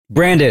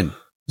Brandon,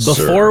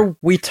 before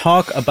we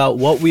talk about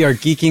what we are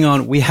geeking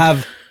on, we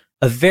have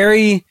a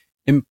very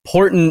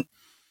important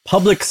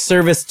public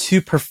service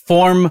to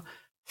perform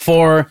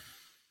for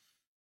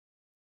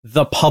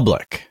the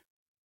public.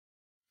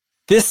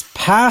 This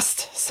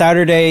past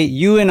Saturday,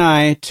 you and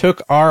I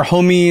took our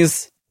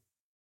homies,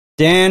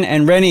 Dan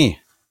and Rennie,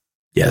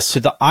 yes, to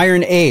the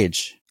Iron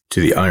Age. To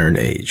the Iron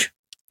Age.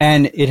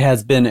 And it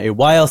has been a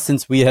while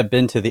since we have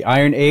been to the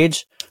Iron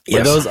Age. For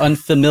Yes. those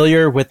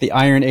unfamiliar with the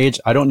Iron Age,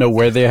 I don't know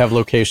where they have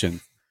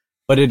locations,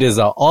 but it is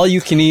a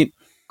all-you-can-eat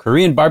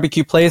Korean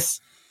barbecue place.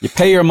 You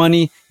pay your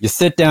money, you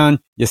sit down,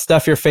 you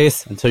stuff your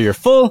face until you're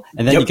full,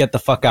 and then you get the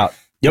fuck out.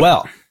 Yep.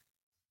 Well,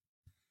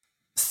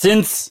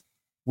 since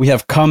we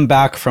have come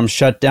back from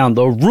shutdown,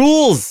 the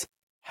rules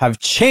have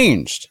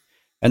changed.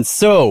 And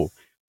so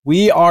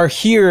we are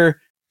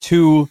here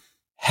to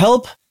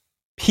help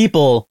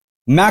people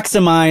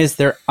maximize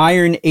their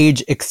Iron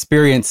Age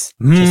experience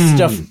to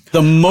stuff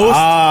the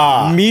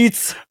most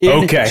meats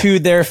into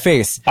their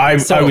face. I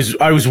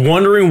was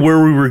wondering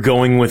where we were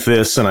going with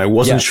this, and I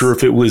wasn't sure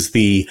if it was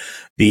the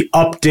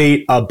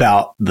update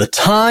about the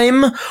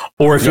time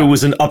or if it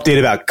was an update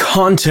about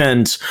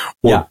content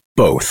or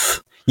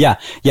both. Yeah.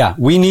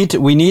 We need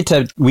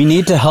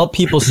to help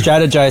people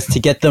strategize to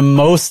get the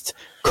most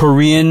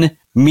Korean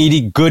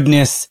meaty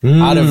goodness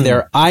out of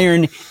their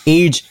Iron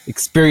Age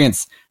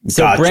experience.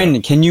 So, Gotcha.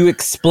 Brandon, can you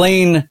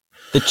explain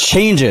the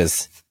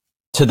changes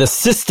to the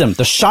system,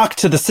 the shock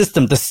to the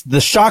system, the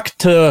shock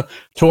to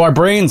our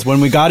brains when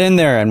we got in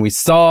there and we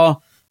saw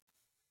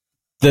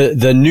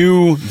the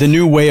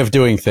new way of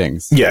doing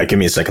things? Yeah, give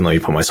me a second. Let me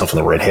put myself in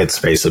the right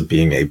headspace of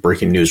being a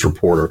breaking news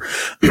reporter.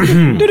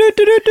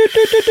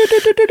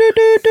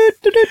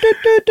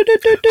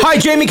 Hi,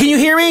 Jamie. Can you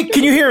hear me?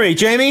 Can you hear me,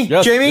 Jamie?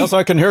 Yes, Jamie? yes,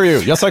 I can hear you.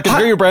 Yes, I can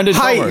hear you, Brandon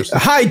Chalmers.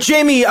 Hi,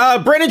 Jamie.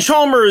 Brandon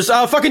Chalmers,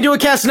 Fucking Do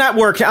It Cast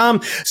Network.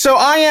 So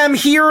I am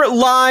here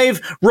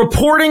live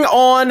reporting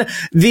on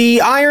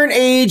the Iron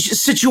Age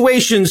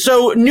situation.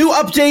 So new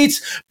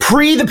updates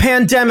pre the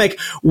pandemic.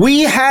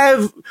 We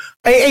have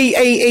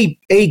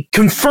a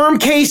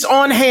confirmed case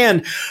on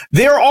hand.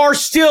 There are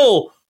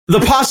still the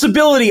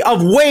possibility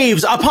of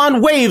waves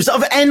upon waves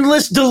of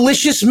endless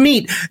delicious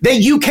meat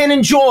that you can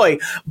enjoy.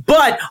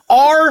 But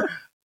our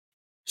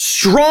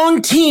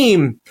strong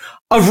team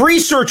of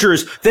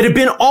researchers that have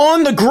been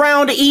on the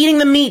ground eating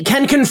the meat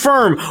can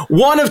confirm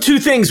one of two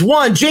things.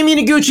 One, Jamie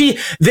Noguchi,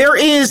 there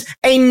is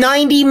a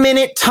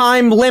 90-minute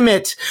time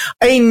limit.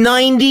 A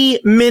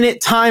 90-minute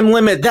time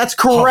limit. That's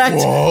correct.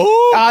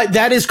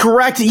 That is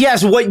correct.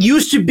 Yes, what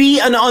used to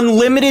be an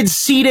unlimited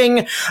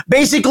seating,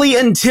 basically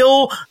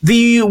until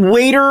the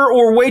waiter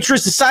or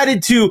waitress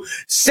decided to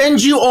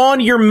send you on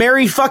your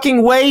merry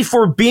fucking way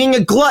for being a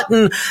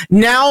glutton.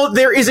 Now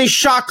there is a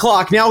shot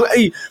clock. Now,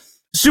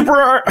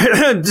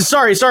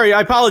 sorry,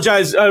 I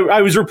apologize.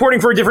 I was reporting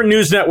for a different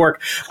news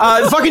network.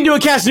 The Fucking Do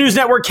It Cast News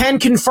Network can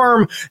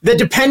confirm that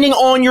depending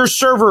on your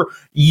server,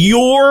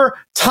 your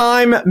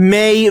time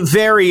may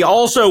vary.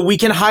 Also, we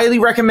can highly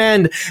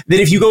recommend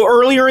that if you go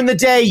earlier in the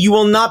day, you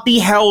will not be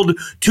held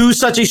to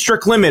such a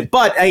strict limit.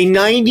 But a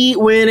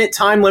 90-minute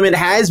time limit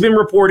has been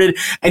reported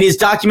and is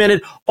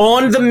documented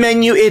on the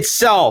menu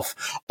itself.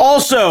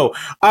 Also,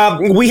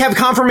 we have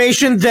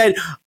confirmation that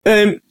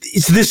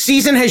the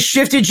season has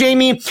shifted,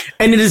 Jamie,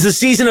 and it is a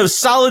season of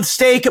solid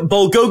steak.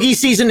 Bulgogi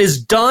season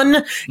is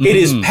done. It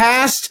is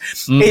past.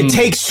 It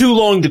takes too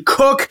long to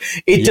cook.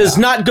 It does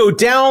not go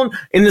down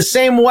in the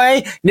same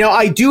way. Now,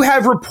 I do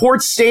have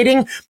reports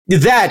stating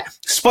that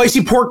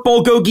spicy pork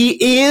bulgogi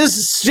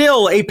is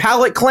still a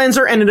palate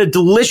cleanser and a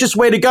delicious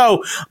way to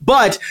go,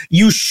 but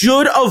you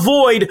should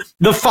avoid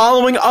the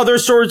following other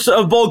sorts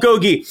of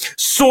bulgogi: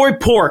 soy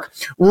pork,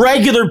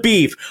 regular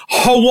beef,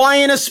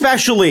 Hawaiian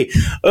especially.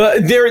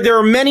 There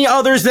are many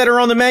others that are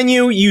on the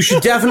menu. You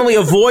should definitely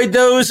avoid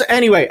those.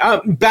 Anyway,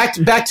 back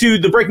to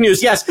the breaking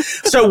news. Yes,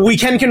 so we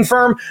can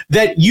confirm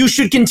that you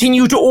should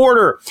continue to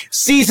order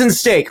seasoned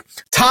steak,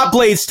 top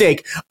blade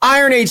steak,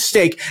 Iron Age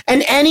steak,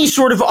 and any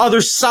sort of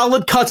other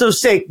solid cuts of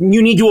steak.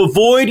 You need to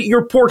avoid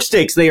your pork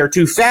steaks. They are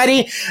too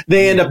fatty.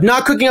 They end up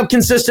not cooking up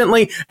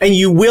consistently, and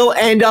you will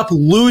end up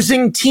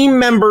losing team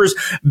members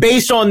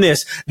based on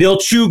this. They'll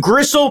chew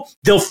gristle.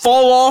 They'll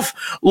fall off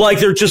like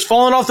they're just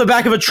falling off the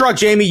back of a truck,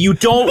 Jamie. You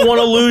don't want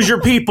to lose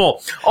your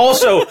people.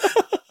 Also,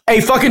 a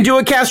Fucking Do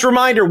It Cast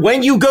reminder: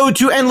 when you go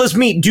to Endless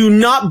Meat, do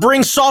not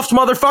bring soft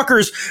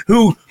motherfuckers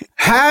who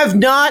have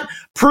not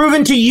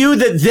proven to you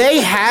that they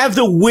have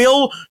the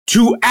will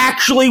to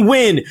actually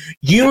win.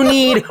 You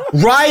need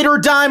ride or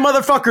die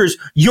motherfuckers.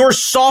 Your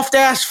soft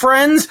ass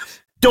friends,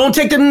 don't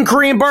take them in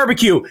Korean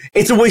barbecue.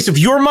 It's a waste of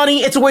your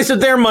money. It's a waste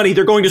of their money.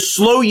 They're going to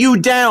slow you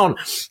down.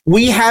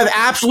 We have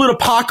absolute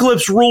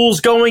apocalypse rules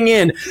going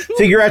in.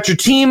 Figure out your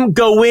team,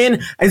 go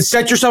in, and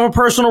set yourself a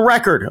personal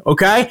record,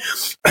 okay?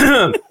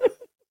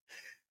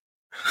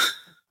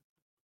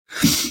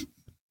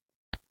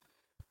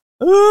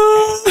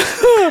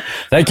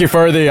 Thank you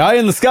for the eye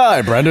in the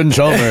sky, Brandon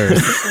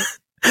Chalmers.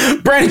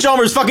 Brandon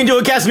Chalmers, Fucking Do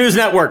It Cast News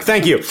Network.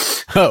 Thank you.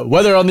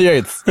 Weather on the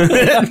 8th.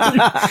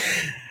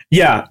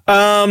 Yeah.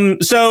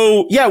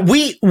 So yeah,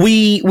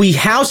 we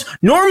house.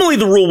 Normally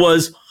the rule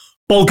was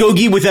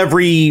bulgogi with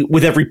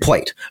every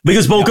plate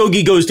because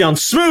bulgogi goes down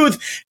smooth.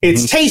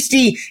 It's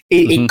tasty.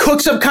 It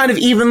cooks up kind of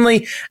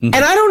evenly. And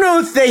I don't know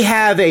if they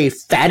have a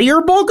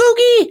fattier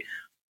bulgogi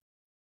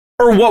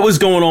or what was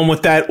going on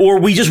with that, or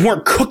we just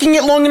weren't cooking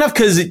it long enough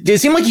because it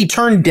seemed like he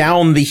turned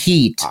down the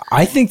heat.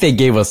 I think they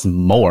gave us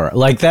more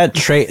like that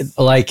tray.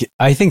 Like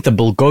I think the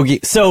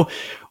bulgogi. So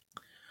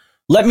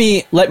let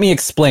me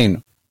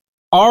explain.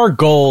 Our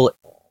goal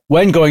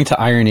when going to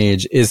Iron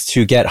Age is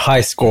to get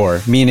high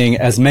score, meaning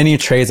as many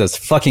trays as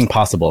fucking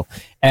possible.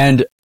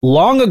 And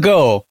long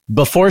ago,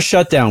 before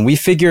shutdown, we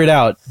figured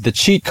out the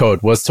cheat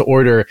code was to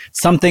order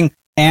something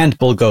and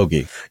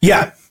bulgogi.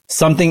 Yeah.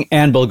 Something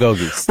and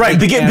bulgogi. Right,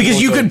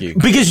 because you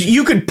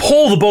could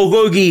pull the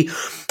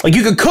bulgogi, like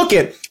you could cook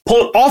it,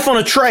 pull it off on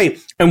a tray,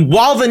 and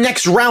while the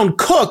next round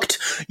cooked,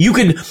 you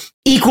could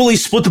equally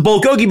split the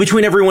bulgogi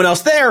between everyone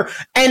else there,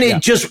 and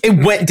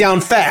it went down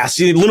fast.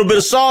 A little bit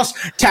of sauce,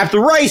 tap the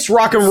rice,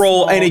 rock and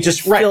roll, and it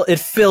just it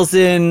fills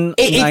in.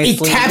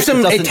 It taps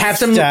them. It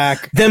taps them.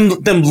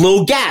 Them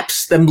little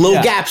gaps. Them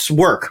little gaps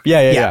work.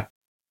 Yeah.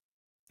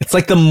 It's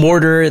like the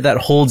mortar that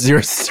holds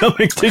your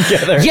stomach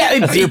together. Yeah,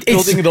 you're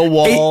building the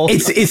wall.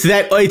 It's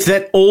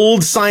that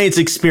old science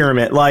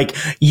experiment. Like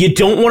you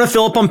don't want to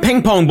fill up on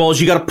ping pong balls.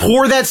 You got to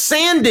pour that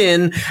sand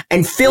in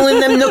and fill in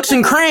them nooks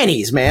and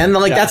crannies, man.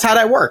 Like that's how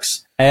that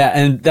works. Yeah,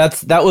 and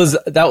that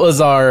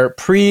was our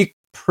pre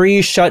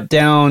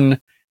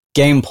shutdown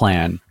game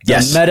plan.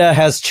 The meta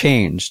has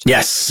changed.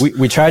 Yes,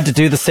 we tried to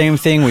do the same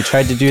thing. We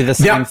tried to do the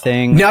same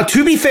thing. Now,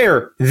 to be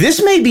fair,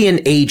 this may be an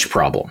age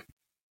problem.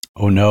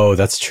 Oh no,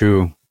 that's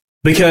true.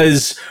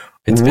 Because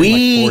it's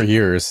been like 4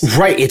 years.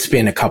 Right. It's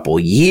been a couple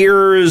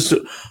years.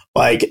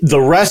 Like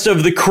the rest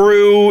of the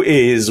crew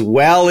is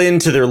well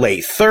into their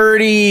late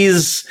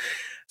 30s.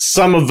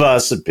 Some of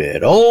us a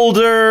bit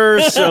older.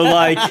 So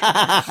like,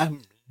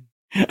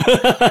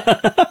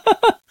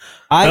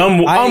 I'm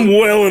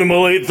well into my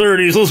late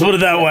 30s. Let's put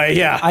it that way.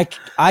 Yeah.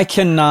 I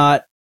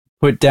cannot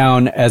put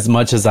down as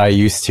much as I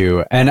used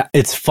to. And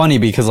it's funny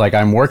because like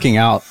I'm working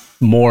out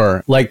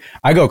more. Like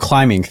I go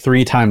climbing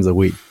 3 times a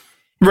week.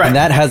 Right. And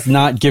that has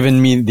not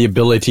given me the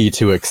ability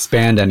to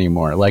expand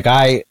anymore. Like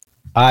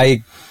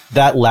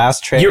that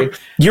last tray.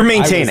 You're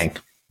maintaining.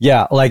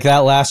 Like that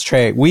last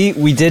tray.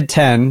 We did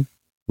 10.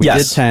 We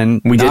did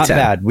 10. We did 10.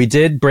 Bad. We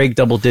did break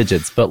double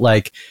digits, but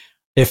like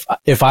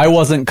if I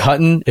wasn't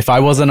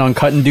on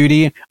cutting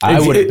duty, I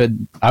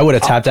would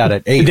have tapped out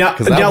at 8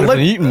 because I would have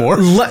been eating more.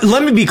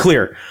 Let me be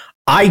clear.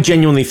 I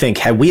genuinely think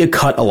had we had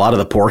cut a lot of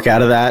the pork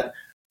out of that,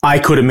 I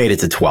could have made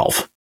it to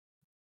 12.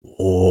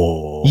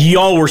 Oh,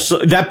 y'all were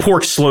that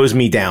pork slows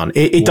me down.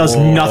 It does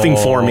nothing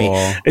for me.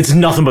 It's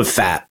nothing but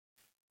fat.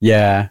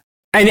 Yeah.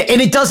 And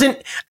it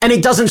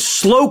doesn't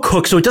slow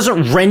cook, so it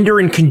doesn't render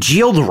and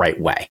congeal the right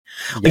way.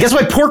 Like that's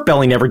why pork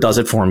belly never does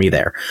it for me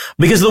there.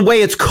 Because the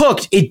way it's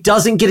cooked, it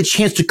doesn't get a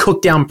chance to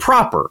cook down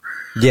proper.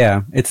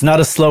 Yeah, it's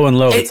not a slow and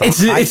low.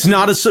 It's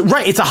not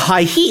right. It's a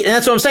high heat, and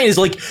that's what I'm saying. Is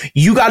like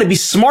you got to be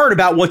smart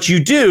about what you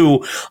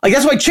do. Like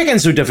that's why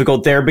chicken's so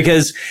difficult there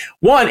because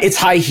one, it's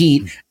high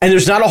heat, and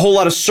there's not a whole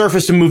lot of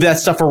surface to move that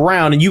stuff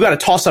around, and you got to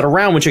toss that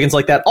around when chicken's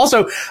like that.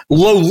 Also,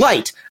 low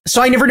light,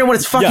 so I never know when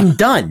it's fucking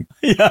done.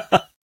 Yeah.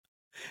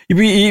 You'd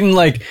be eating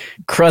like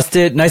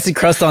crusted, nice and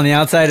crust on the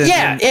outside.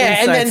 And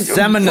and then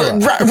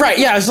salmonella. Right.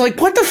 Yeah. I was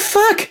like, what the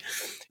fuck?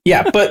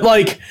 Yeah. But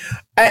like,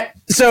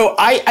 so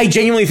I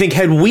genuinely think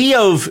had we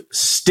have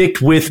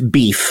sticked with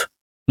beef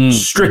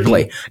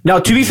strictly. Now,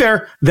 to be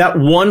fair, that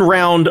one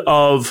round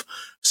of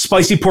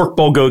spicy pork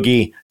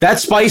bulgogi, that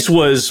spice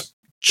was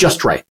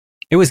just right.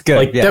 It was good.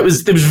 Like it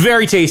was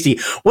very tasty.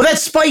 Well, that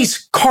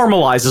spice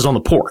caramelizes on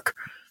the pork.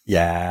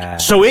 Yeah.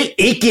 So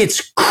it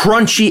gets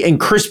crunchy and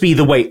crispy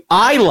the way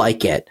I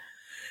like it,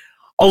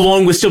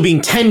 along with still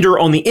being tender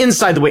on the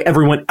inside the way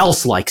everyone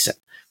else likes it.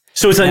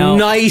 So it's a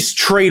nice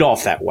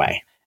trade-off that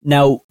way.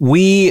 Now,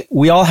 we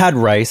all had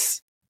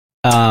rice.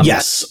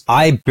 Yes.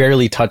 I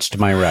barely touched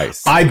my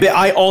rice.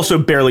 I also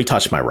barely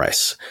touched my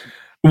rice.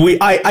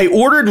 I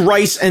ordered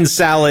rice and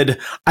salad.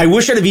 I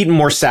wish I'd have eaten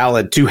more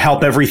salad to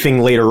help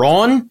everything later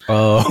on.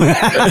 Oh.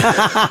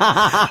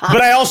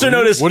 But I also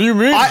noticed. What do you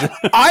mean?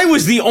 I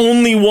was the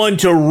only one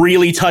to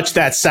really touch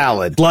that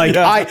salad. Like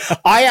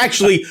I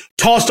actually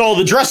tossed all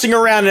the dressing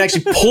around and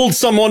actually pulled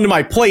some onto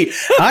my plate.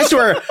 I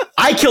swear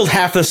I killed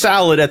half the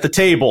salad at the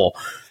table.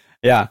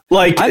 Yeah.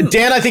 Like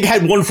Dan, I think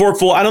had one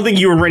forkful. I don't think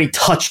you and Rennie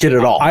touched it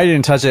at all. I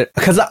didn't touch it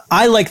because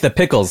I like the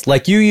pickles.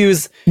 Like you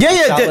use.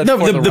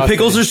 The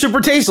pickles are super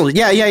tasty.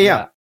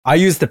 Yeah. I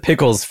use the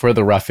pickles for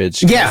the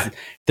roughage. Yeah.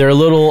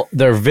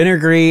 They're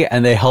vinegary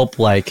and they help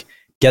like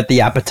get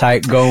the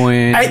appetite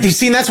going. You've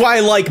seen, that's why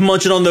I like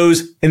munching on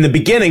those in the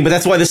beginning, but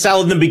that's why the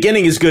salad in the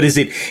beginning is good, is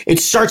it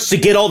starts to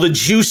get all the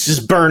juices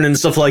burn and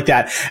stuff like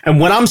that. And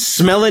when I'm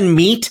smelling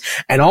meat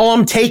and all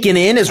I'm taking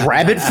in is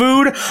rabbit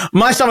food,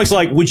 my stomach's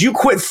like, would you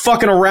quit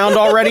fucking around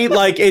already?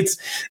 Like it's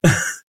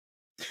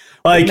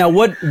like, now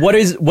what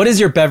is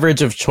your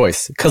beverage of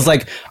choice? Cause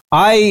like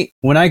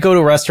when I go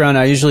to a restaurant,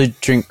 I usually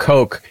drink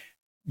Coke.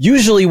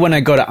 usually when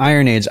I go to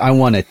Iron Age, I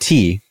want a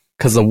tea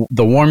because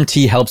the warm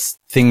tea helps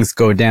things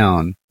go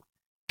down.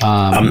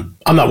 I'm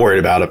not worried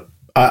about it.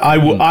 I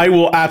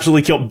will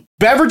absolutely kill.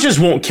 Beverages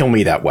won't kill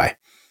me that way.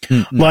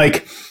 Mm-hmm.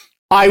 Like,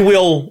 I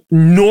will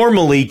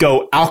normally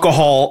go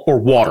alcohol or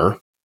water.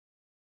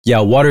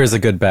 Yeah, water is a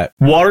good bet.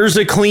 Water's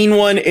a clean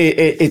one.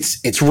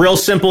 It's real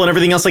simple and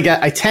everything else like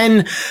that. I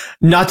tend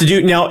not to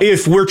do. Now,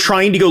 if we're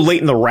trying to go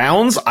late in the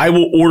rounds, I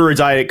will order a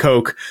Diet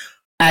Coke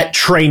at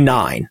tray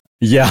 9.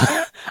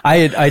 Yeah,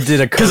 I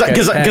did a Coke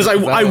because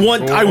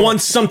I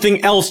want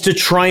something else to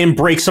try and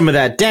break some of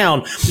that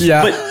down.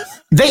 Yeah, but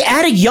they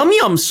add a yum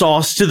yum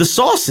sauce to the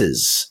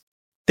sauces.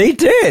 They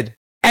did.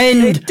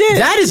 And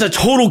that is a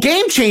total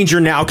game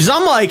changer now, because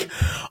I'm like,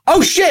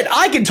 oh shit,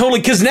 I can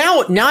totally, because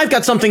now I've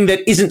got something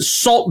that isn't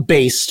salt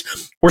based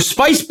or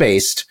spice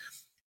based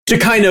to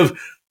kind of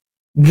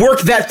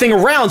work that thing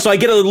around. So I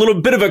get a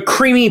little bit of a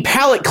creamy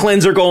palate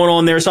cleanser going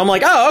on there. So I'm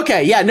like, oh,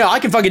 okay, yeah, no,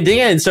 I can fucking dig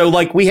in. So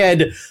like we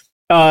had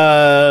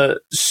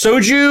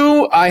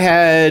soju, I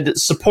had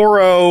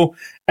Sapporo,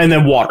 and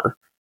then water.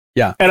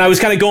 Yeah. And I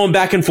was kind of going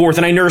back and forth,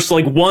 and I nursed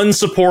like one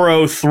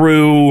Sapporo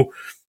through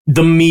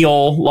the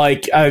meal.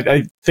 Like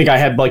I think I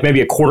had like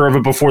maybe a quarter of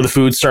it before the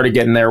food started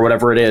getting there,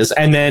 whatever it is.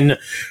 And then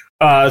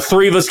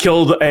 3 of us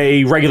killed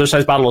a regular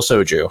sized bottle of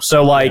soju.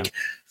 So like,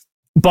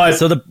 but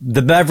so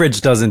the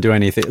beverage doesn't do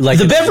anything. Like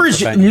the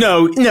beverage,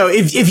 no.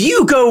 If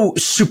you go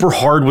super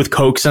hard with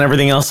Cokes and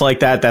everything else like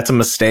that, that's a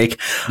mistake.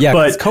 Yeah,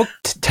 but Coke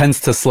tends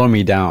to slow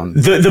me down.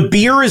 The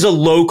beer is a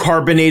low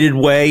carbonated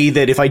way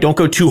that if I don't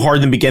go too hard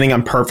in the beginning,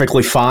 I'm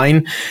perfectly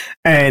fine.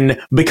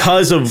 And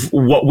because of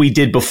what we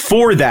did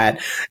before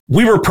that,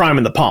 we were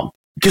priming the pump,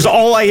 because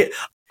all I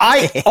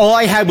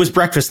had was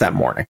breakfast that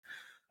morning.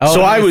 Oh,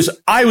 so nice.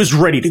 I was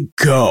ready to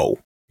go.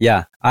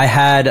 Yeah, I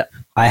had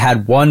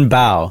one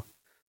bow.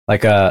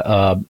 Like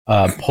a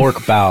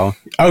pork bow.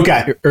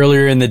 Okay.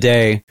 Earlier in the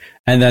day.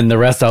 And then the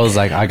rest I was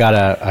like, I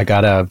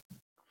gotta,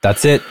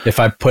 that's it. If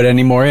I put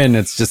any more in,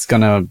 it's just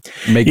gonna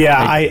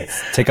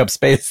take up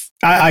space.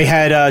 I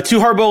had 2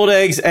 hard-boiled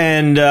eggs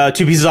and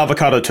 2 pieces of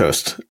avocado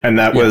toast. And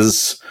that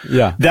was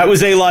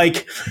a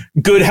like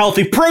good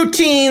healthy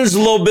proteins, a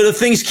little bit of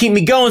things keep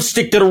me going,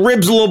 stick to the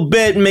ribs a little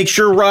bit and make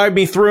sure ride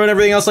me through and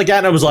everything else like that.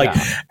 And I was like,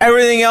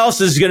 everything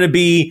else is gonna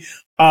be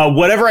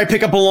whatever I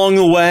pick up along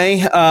the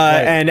way,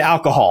 and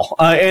alcohol.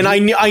 And I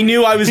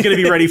knew I was going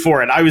to be ready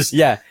for it. I was,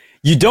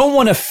 You don't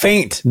want to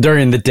faint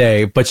during the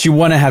day, but you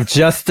want to have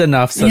just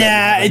enough. So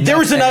there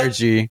was enough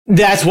energy.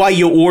 That's why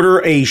you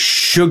order a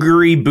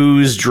sugary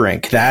booze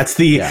drink. That's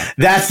the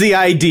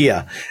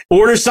idea.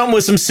 Order something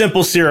with some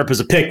simple syrup as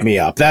a pick me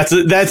up. That's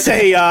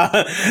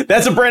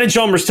a Brandon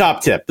Chalmers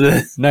top tip.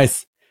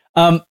 Nice.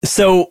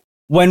 So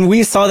when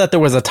we saw that there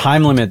was a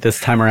time limit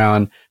this time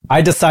around,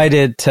 I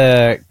decided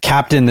to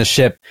captain the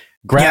ship,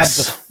 grab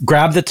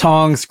the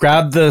tongs,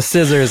 grab the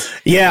scissors,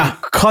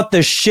 cut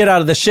the shit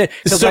out of the shit.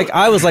 So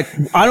I was like,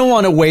 I don't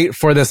want to wait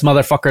for this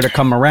motherfucker to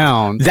come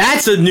around.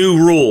 That's a new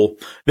rule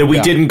that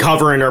we didn't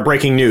cover in our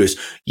breaking news.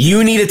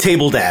 You need a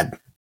table dad.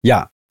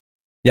 Yeah.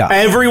 Yeah.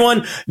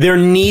 Everyone, there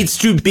needs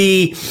to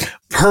be,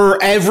 per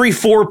every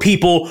 4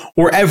 people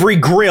or every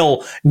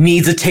grill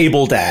needs a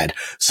table dad.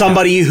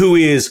 Somebody who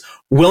is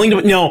willing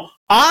to,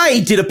 I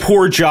did a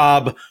poor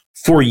job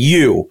for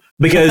you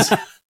because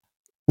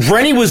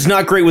Rennie was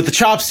not great with the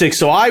chopsticks,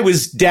 so I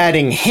was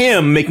dadding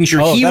him, making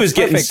sure he was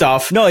getting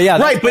stuff. No, yeah,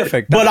 that's right,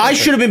 perfect. But I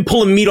should have been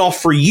pulling meat off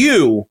for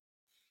you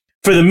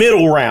for the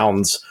middle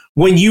rounds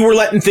when you were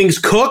letting things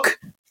cook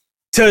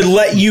to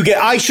let you get.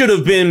 I should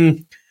have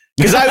been,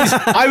 because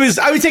I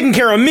was taking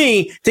care of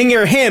me, taking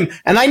care of him,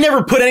 and I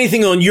never put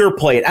anything on your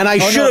plate, and I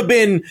should have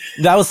been.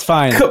 That was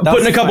fine.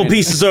 Putting a couple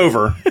pieces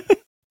over.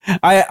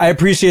 I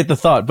appreciate the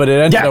thought, but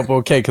it ended up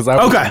okay because I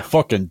was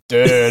fucking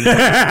dead.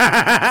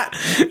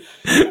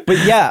 But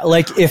yeah,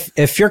 like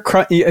if you're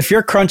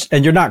crunched,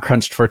 and you're not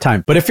crunched for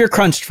time, but if you're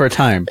crunched for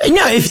time,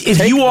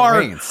 if you are,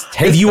 well,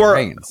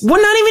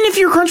 not even if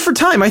you're crunched for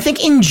time. I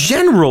think in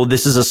general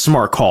this is a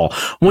smart call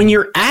when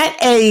you're at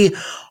a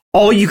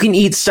all you can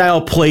eat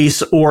style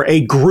place or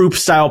a group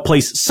style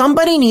place.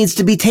 Somebody needs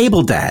to be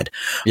table dad,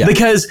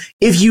 because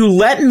if you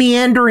let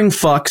meandering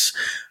fucks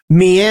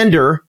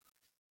meander,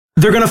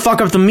 they're going to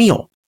fuck up the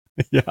meal.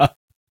 Yeah.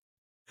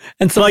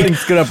 And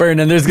something's going to burn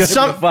and there's going to be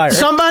a fire.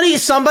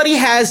 Somebody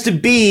has to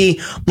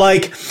be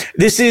like,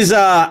 this is,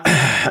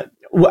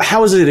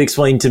 how is it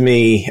explained to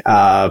me,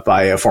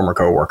 by a former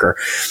coworker?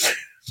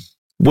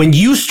 When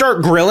you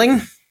start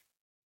grilling,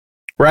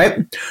 right?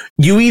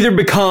 You either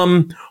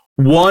become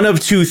one of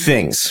 2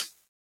 things.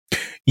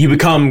 You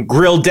become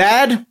grill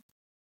dad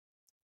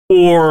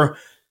or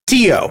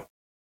Tio,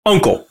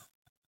 uncle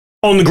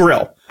on the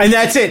grill. And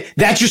that's it.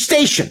 That's your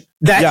station.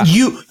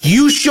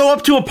 You show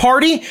up to a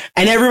party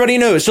and everybody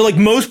knows. So like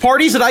most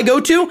parties that I go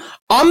to,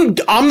 I'm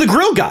the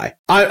grill guy.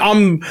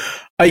 I'm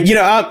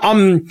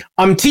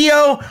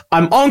Tio,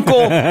 I'm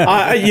uncle,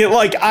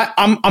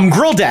 I'm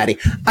grill daddy.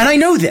 And I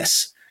know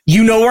this.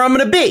 You know where I'm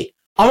going to be.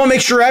 I'm going to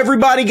make sure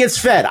everybody gets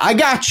fed. I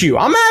got you.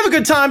 I'm going to have a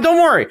good time.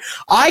 Don't worry.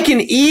 I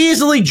can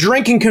easily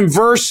drink and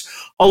converse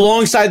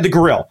alongside the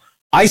grill.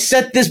 I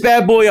set this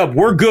bad boy up.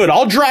 We're good.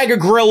 I'll drag a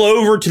grill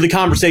over to the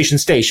conversation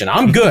station.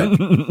 I'm good.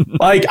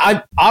 Like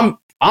I'm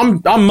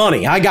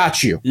money. I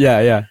got you.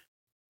 Yeah.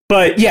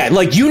 But yeah,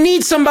 like you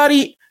need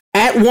somebody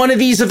at one of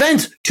these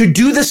events to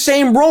do the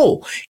same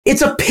role.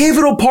 It's a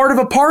pivotal part of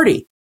a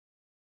party.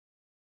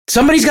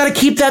 Somebody's got to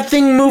keep that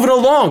thing moving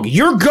along.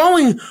 You're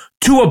going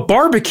to a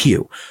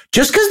barbecue.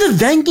 Just because the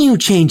venue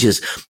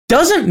changes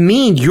doesn't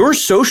mean your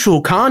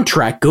social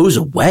contract goes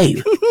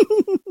away.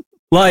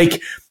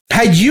 Like,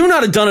 had you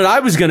not have done it,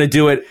 I was going to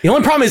do it. The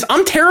only problem is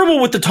I'm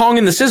terrible with the tongue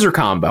and the scissor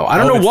combo. I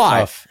don't know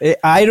why.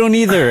 I don't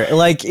either.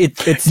 Like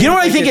it's you know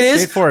what I think it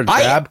is?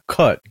 Grab,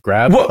 cut.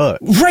 Right, but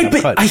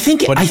cut. I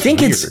think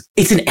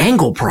it's an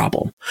angle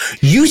problem.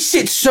 You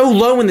sit so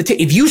low in the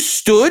table. If you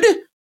stood,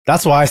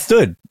 that's why I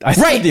stood. I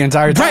stood the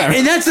entire time. Right,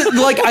 and that's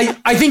like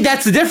I think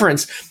that's the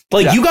difference.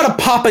 Like you got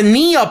to pop a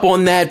knee up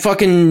on that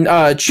fucking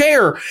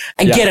chair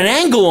and get an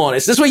angle on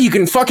it. So this way you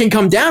can fucking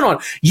come down on.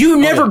 You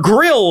never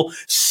grill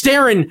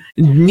staring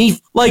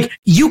knee. Like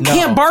you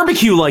can't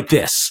barbecue like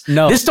this.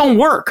 No, this don't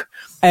work.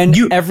 And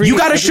you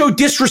got to show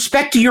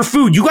disrespect to your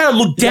food. You got to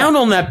look down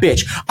on that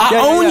bitch. I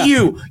own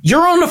you.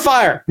 You're on the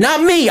fire,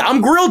 not me.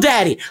 I'm grill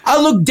daddy. I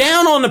look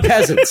down on the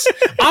peasants.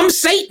 I'm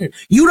Satan.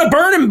 You the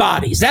burning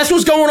bodies. That's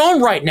what's going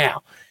on right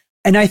now.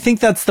 And I think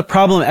that's the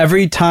problem.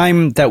 Every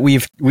time that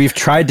we've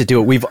tried to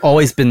do it, we've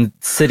always been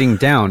sitting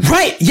down.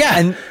 Right.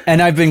 Yeah.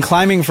 And I've been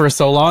climbing for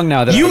so long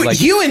now that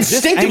you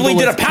instinctively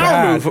did a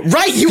power move.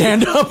 Right. You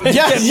stand up. And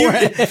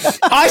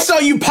I saw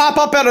you pop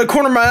up out of the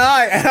corner of my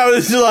eye, and I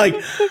was just like,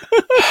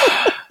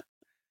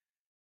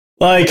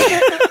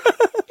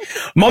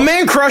 my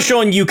man crush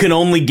on you can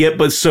only get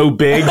but so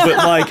big. But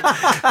like,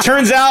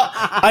 turns out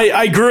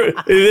I grew.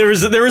 There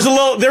was a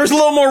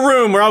little more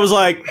room where I was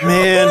like,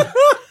 man.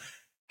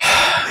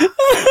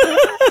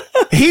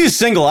 He's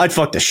single. I'd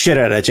fuck the shit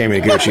out of that Jamie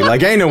Noguchi.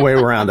 Like, ain't no way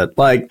around it.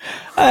 Like,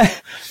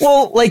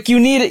 well, like you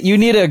need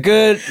a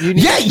good.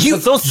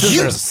 Those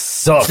scissors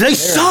suck. They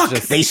suck.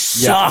 They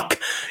suck.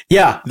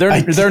 Yeah,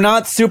 they're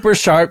not super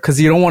sharp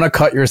because you don't want to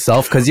cut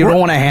yourself because you don't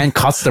want to hand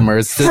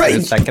customers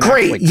scissors.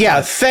 Great.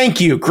 Yeah,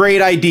 thank you.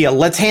 Great idea.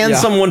 Let's hand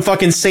someone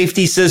fucking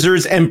safety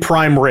scissors and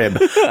prime rib.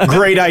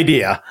 Great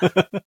idea.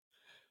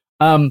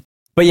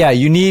 But yeah,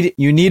 you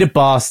need a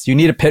boss, you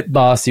need a pit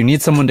boss, you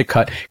need someone to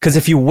cut. Because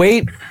if you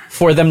wait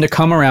for them to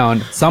come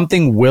around,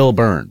 something will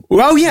burn.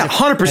 Oh yeah,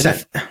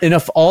 100%. And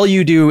if all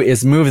you do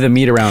is move the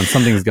meat around,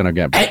 something's gonna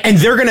get burned. And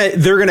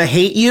they're gonna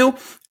hate you.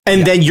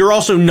 And then you're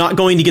also not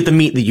going to get the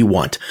meat that you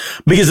want.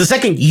 Because the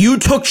second you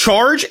took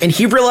charge and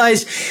he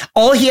realized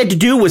all he had to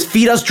do was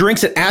feed us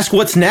drinks and ask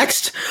what's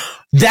next,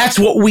 that's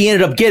what we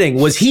ended up getting.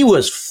 Was he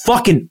was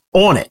fucking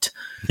on it.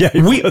 Yeah,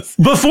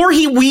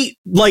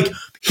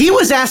 he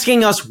was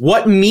asking us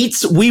what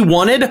meats we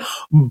wanted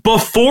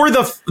before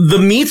the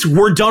meats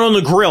were done on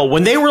the grill.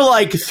 When they were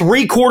like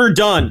 3/4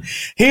 done,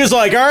 he was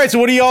like, all right, so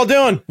what are y'all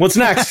doing? What's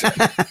next?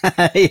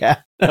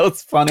 Yeah, that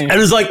was funny. And it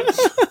was like,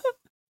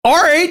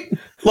 all right.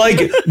 Like,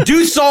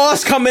 dude saw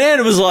us coming in.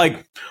 It was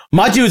like,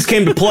 my dudes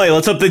came to play.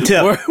 Let's up the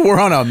tip. We're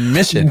on a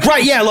mission.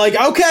 Right. Yeah. Like,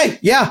 okay.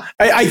 Yeah.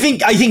 I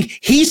think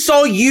he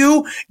saw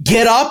you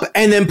get up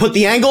and then put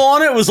the angle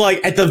on it. It was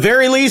like, at the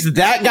very least,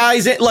 that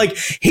guy's it. Like,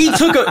 he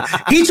took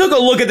a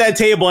look at that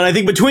table. And I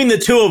think between the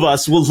two of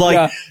us was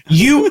like,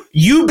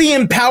 you be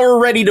in power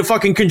ready to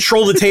fucking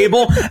control the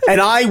table. And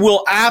I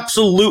will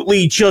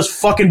absolutely just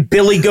fucking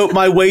Billy Goat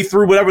my way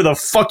through whatever the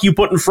fuck you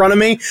put in front of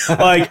me.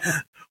 Like,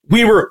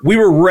 we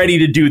were ready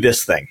to do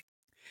this thing.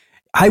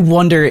 I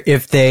wonder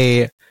if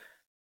they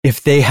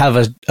have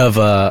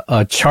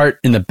a chart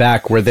in the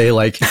back where they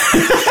like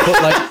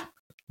put like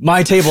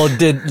my table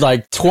did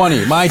like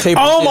 20. My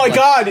table. Oh my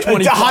God.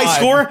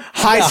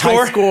 High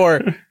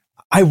score.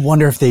 I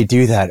wonder if they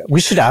do that.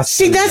 We should ask.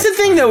 See, that's the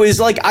thing though, is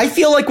like, I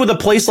feel like with a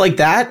place like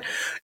that,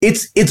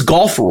 it's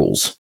golf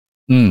rules.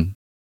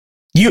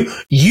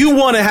 You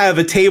want to have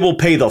a table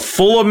pay the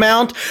full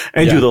amount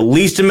and do the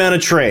least amount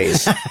of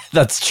trays.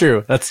 That's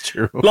true.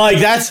 Like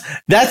because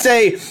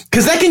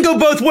that can go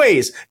both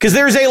ways. Because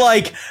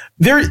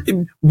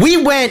we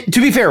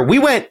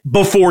went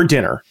before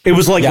dinner. It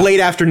was like late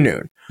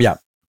afternoon. Yeah.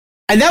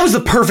 And that was the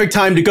perfect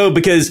time to go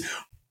because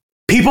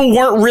people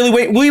weren't really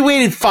waiting. We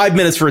waited 5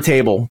 minutes for a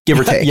table, give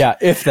or take. Yeah.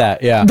 If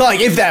that. Yeah. Like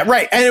if that.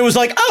 Right. And it was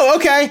like, oh,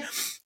 okay.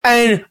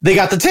 And they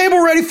got the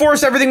table ready for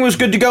us. Everything was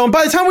good to go. And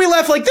by the time we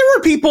left, like there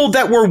were people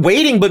that were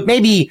waiting, but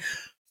maybe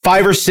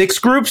 5 or 6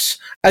 groups,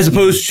 as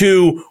opposed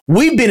to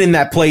we've been in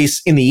that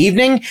place in the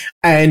evening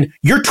and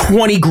you're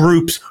 20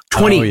 groups,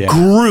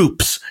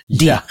 groups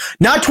deep. Yeah.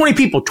 Not 20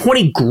 people,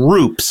 20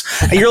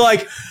 groups. And you're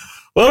like,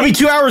 well, it'll be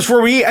 2 hours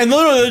before we eat. And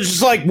literally they're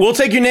just like, we'll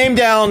take your name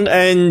down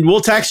and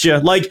we'll text you.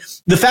 Like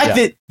the fact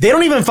that they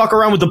don't even fuck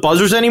around with the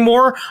buzzers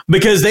anymore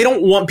because they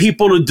don't want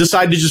people to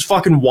decide to just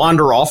fucking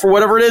wander off or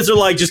whatever it is. They're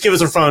like, just give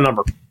us our phone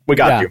number. We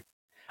got you.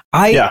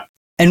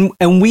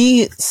 And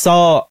we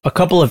saw a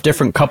couple of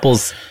different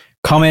couples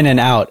come in and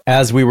out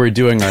as we were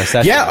doing our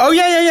session. Yeah. Oh,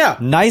 yeah.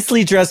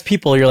 Nicely dressed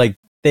people. You're like,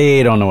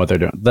 they don't know what they're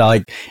doing. They're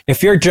like,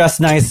 if you're dressed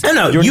nice, you're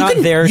not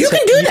there you to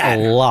can do eat that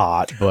a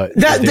lot. But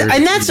well,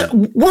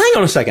 hang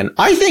on a second.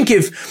 I think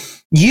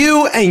if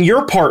you and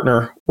your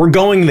partner were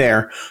going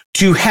there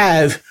to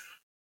have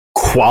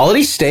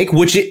quality steak,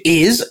 which it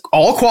is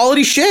all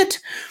quality shit,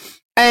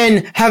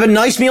 and have a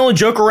nice meal and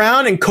joke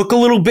around and cook a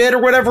little bit or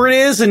whatever it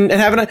is and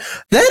that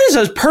is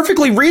a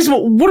perfectly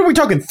reasonable. What are we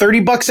talking?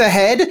 $30 a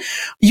head?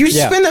 You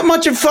spend that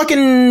much and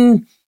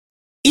fucking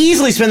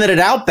easily spend that at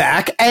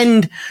Outback,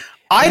 and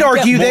I'd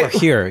argue that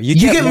here you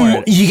get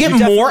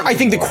more. I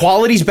think the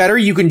quality's better.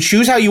 You can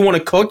choose how you want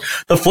to cook.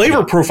 The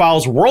flavor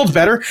profile's worlds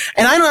better,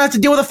 and I don't have to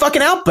deal with a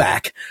fucking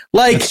Outback.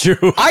 Like,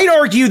 I'd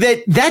argue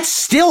that that's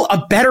still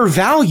a better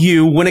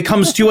value when it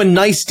comes to a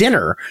nice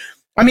dinner.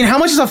 I mean, how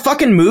much is a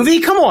fucking movie?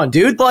 Come on,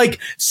 dude. Like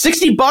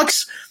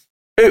 $60.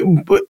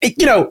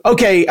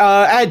 Okay,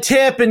 add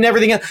tip and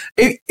everything else.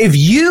 If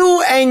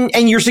you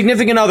and your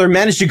significant other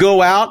manage to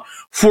go out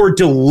for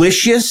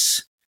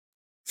delicious,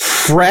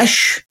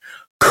 fresh,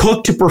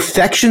 cooked to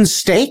perfection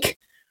steak,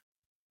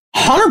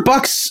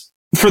 $100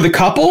 for the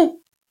couple,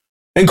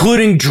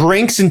 including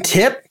drinks and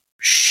tip.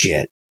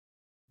 Shit.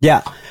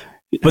 Yeah.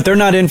 But they're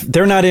not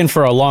in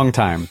for a long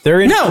time.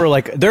 They're in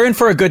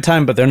for a good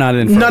time, but they're not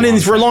in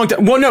for a long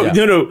time. Well,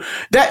 no.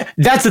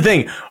 That's the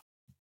thing.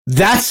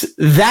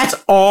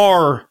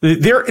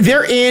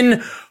 They're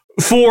in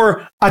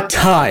for a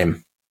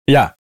time.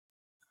 Yeah.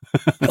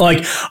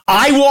 Like,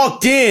 I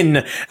walked in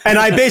and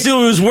I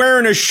basically was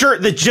wearing a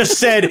shirt that just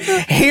said,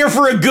 here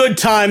for a good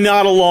time,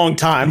 not a long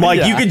time.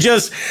 Like, you could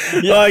just,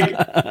 like,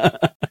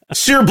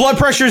 so your blood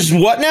pressure's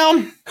what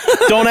now?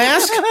 Don't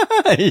ask?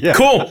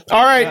 Cool.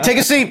 All right, take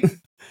a seat.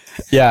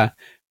 Yeah.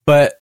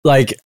 But,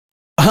 like,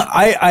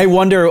 I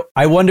wonder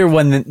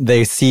when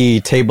they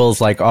see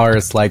tables like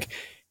ours, like,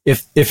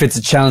 if it's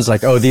a challenge,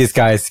 like, oh, these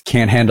guys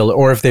can't handle it,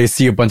 or if they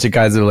see a bunch of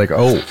guys that are like,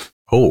 oh,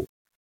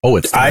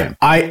 it's time.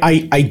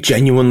 I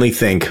genuinely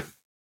think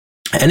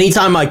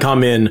anytime I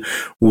come in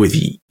with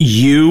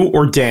you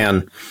or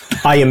Dan,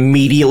 I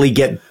immediately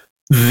get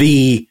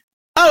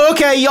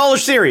okay, y'all are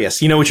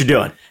serious. You know what you're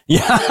doing.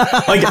 Yeah.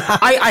 Like,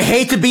 I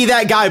hate to be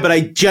that guy, but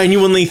I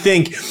genuinely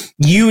think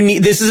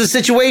this is a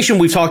situation,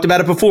 we've talked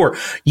about it before.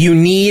 You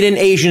need an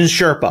Asian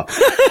Sherpa.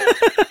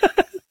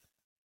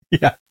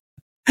 Yeah.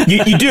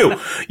 You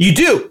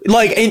do.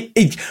 Like,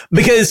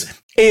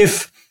 because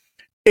if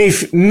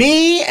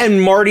me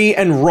and Marty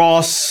and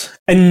Ross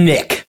and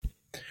Nick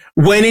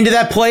went into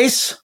that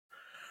place,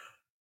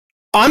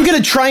 I'm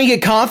going to try and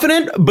get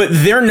confident, but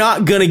they're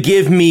not going to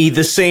give me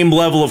the same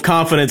level of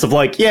confidence of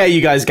like, yeah,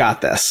 you guys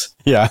got this.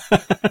 Yeah.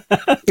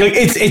 Like,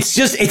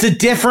 it's a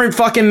different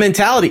fucking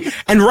mentality,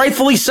 and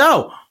rightfully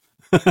so.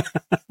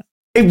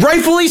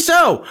 Rightfully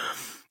so.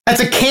 That's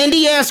a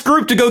candy ass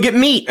group to go get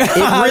meat.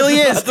 It really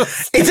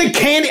is. It's a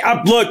candy.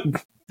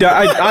 Look,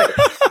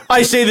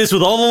 I say this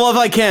with all the love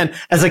I can,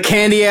 as a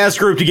candy ass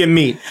group to get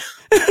meat.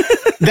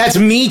 That's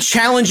me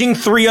challenging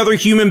 3 other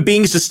human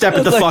beings to step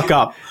it the fuck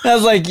up. I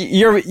was like,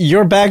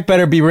 your back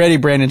better be ready,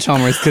 Brandon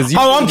Chalmers, because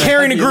I'm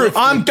carrying a group.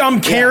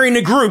 I'm carrying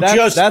a group.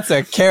 That's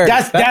a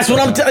character. That's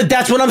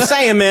what I'm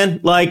saying,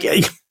 man. Like,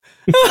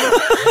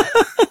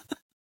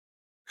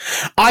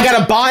 I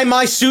gotta buy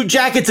my suit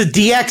jackets a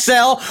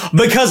DXL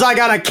because I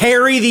gotta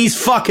carry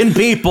these fucking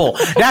people.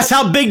 That's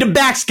how big the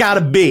back's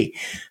gotta be.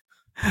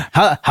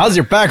 How's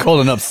your back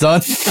holding up,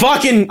 son?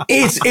 Fucking,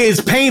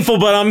 it's painful,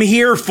 but I'm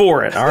here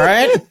for it. All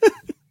right.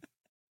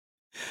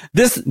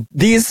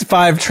 These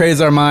 5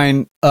 trays are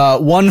mine.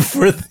 One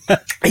for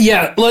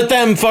yeah. Let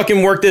them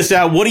fucking work this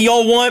out. What do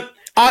y'all want?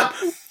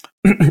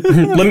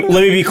 Let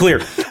me be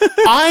clear.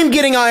 I'm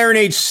getting Iron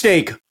Age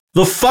steak.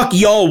 The fuck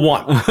y'all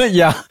want?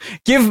 Yeah.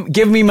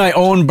 Give me my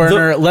own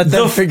burner. Let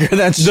them figure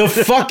that shit.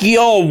 The fuck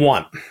y'all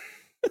want?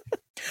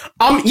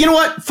 You know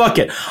what? Fuck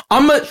it.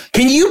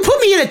 Can you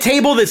put me at a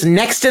table that's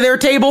next to their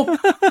table?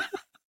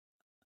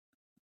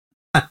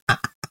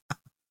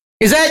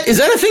 Is that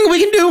a thing we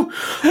can do?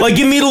 Like,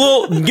 give me the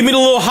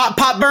little hot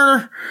pot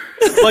burner,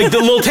 like the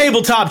little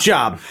tabletop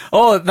job.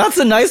 Oh, that's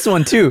a nice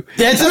one too.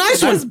 That's a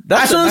nice one.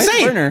 That's what I'm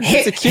saying.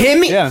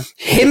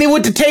 Hit me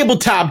with the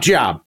tabletop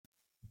job.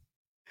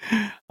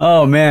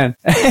 Oh man.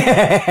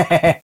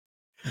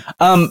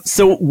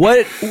 So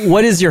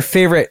what is your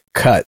favorite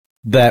cut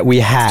that we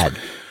had?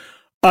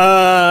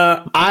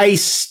 I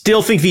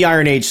still think the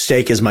Iron Age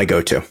steak is my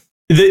go-to.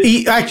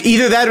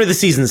 Either that or the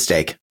seasoned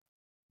steak.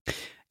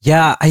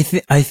 Yeah, I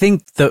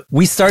think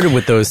we started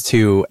with those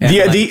two. And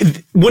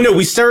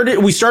we started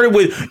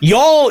with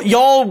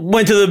y'all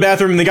went to the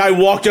bathroom and the guy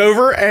walked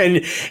over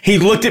and he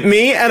looked at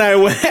me and I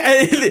went,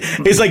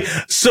 it's like,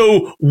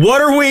 so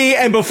what are we?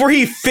 And before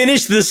he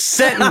finished the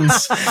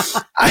sentence,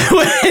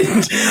 I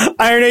went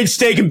Iron Age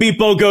steak and beef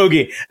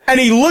bulgogi. And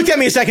he looked at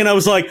me a second. I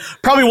was like,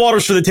 probably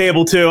water's for the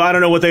table too. I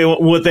don't know what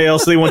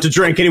else they want to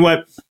drink. And he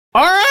went,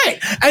 all right.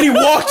 And he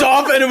walked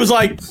off and it was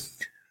like,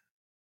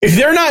 if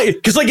they're not,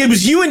 because like it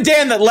was you and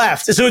Dan that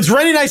left, so it's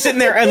Rennie and I sitting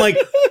there, and like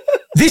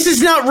this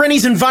is not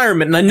Rennie's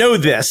environment, and I know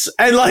this,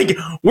 and like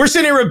we're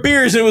sitting here with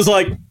beers, and it was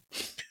like, I'm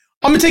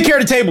gonna take care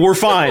of the table, we're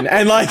fine,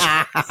 and like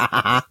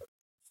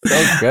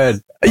So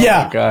good.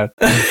 Yeah. Oh my God.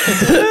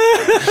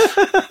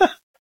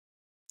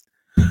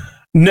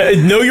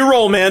 Know your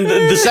role, man.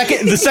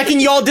 The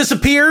second y'all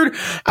disappeared,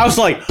 I was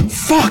like,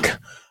 fuck.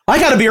 I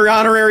got to be your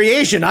honorary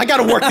Asian. I got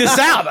to work this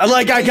out.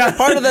 Like, I got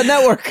part of the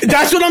network.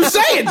 That's what I'm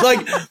saying.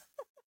 Like,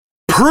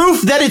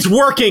 proof that it's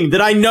working,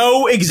 that I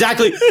know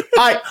exactly.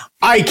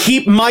 I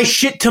keep my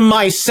shit to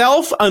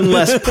myself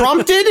unless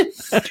prompted.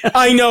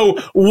 I know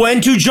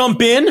when to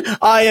jump in.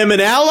 I am an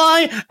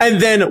ally.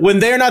 And then when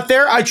they're not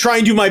there, I try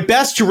and do my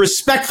best to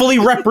respectfully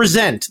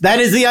represent. That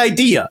is the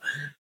idea.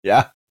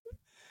 Yeah.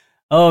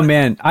 Oh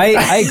man,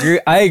 I agree.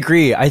 I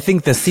agree. I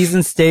think the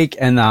seasoned steak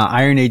and the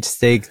Iron Age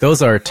steak,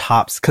 those are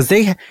tops because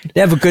they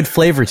have a good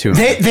flavor to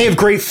them. They have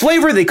great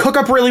flavor. They cook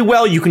up really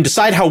well. You can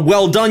decide how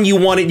well done you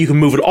want it. You can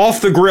move it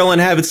off the grill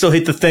and have it still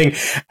hit the thing.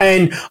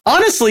 And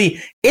honestly,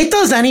 it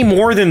does any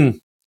more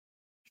than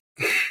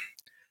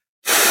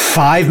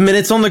 5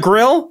 minutes on the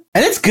grill,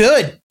 and it's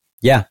good.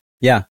 Yeah,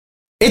 yeah.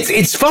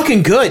 It's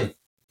fucking good.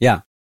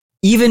 Yeah.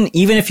 Even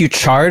if you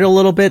char it a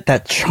little bit,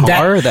 that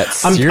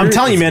I'm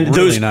telling you, man,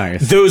 really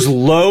nice.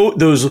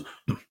 those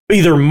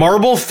either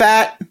marble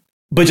fat,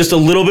 but just a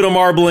little bit of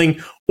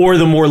marbling, or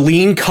the more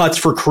lean cuts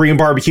for Korean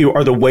barbecue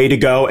are the way to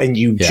go. And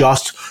you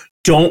just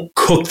don't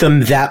cook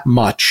them that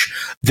much.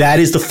 That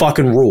is the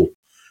fucking rule.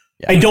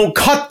 Yeah. And don't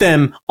cut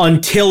them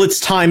until it's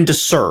time to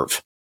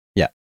serve.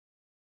 Yeah.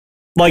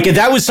 Like if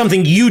that was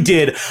something you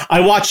did, I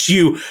watched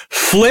you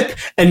flip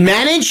and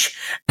manage.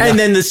 And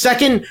then the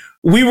second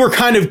we were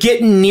kind of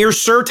getting near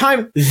serve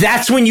time,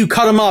 that's when you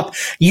cut them up.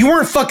 You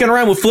weren't fucking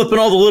around with flipping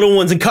all the little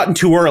ones and cutting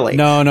too early.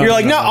 No. You're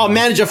like, no, I'll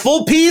manage a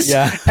full piece.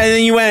 Yeah. And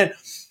then you went,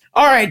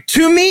 all right,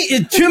 2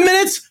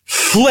 minutes,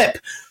 flip.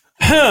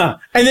 Huh.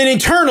 And then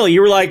internally, you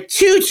were like,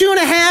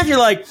 2.5. You're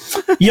like,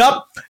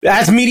 yup,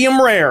 that's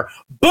medium rare.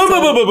 Boom,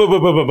 boom, boom, boom,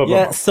 boom, boom, boom, boom.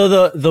 Yeah.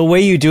 So the way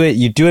you do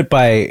it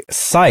by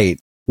sight.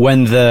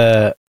 When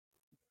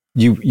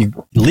you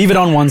leave it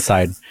on one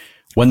side,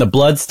 when the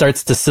blood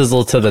starts to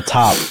sizzle to the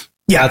top.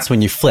 Yeah. That's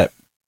when you flip.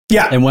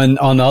 Yeah. And when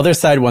on the other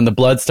side, when the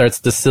blood starts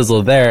to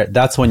sizzle there,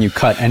 that's when you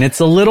cut. And it's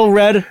a little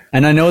red.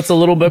 And I know it's a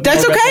little bit.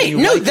 That's okay.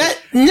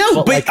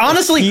 But like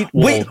honestly,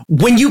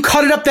 when you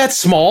cut it up that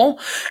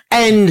small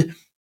and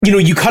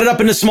you cut it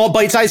up into small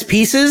bite-sized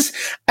pieces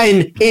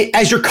and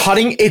as you're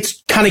cutting,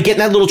 it's kind of getting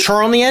that little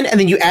char on the end and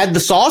then you add the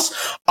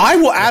sauce. I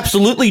will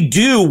absolutely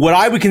do what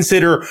I would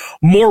consider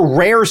more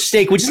rare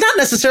steak, which is not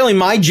necessarily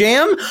my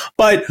jam,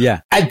 but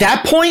at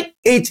that point,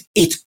 it's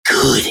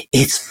good.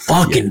 It's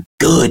fucking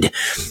good.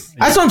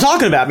 That's what I'm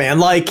talking about, man.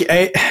 Like,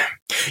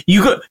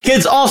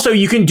 kids also,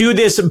 you can do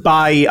this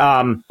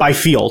by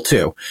feel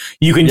too.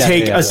 You can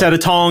take a set of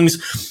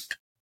tongs.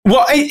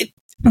 Well,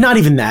 not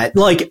even that.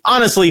 Like,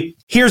 honestly,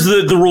 here's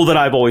the rule that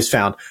I've always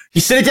found.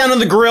 You sit it down on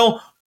the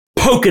grill,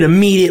 poke it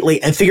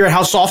immediately and figure out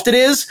how soft it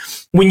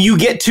is. When you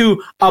get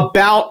to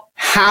about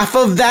half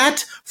of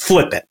that,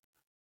 flip it.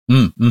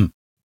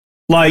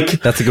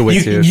 Like, that's a good way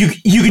too.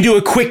 You can do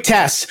a quick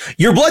test.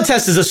 Your blood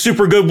test is a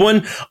super good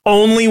one,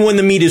 only when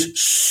the meat is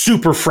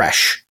super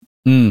fresh.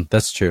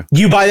 That's true.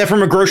 You buy that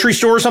from a grocery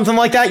store or something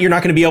like that, you're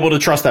not going to be able to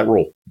trust that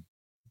rule.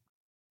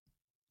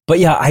 But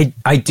yeah,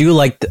 I do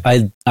like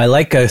I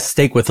like a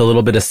steak with a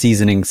little bit of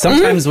seasoning.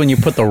 Sometimes when you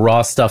put the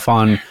raw stuff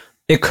on,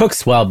 it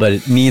cooks well, but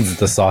it needs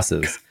the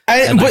sauces.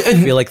 I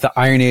feel like the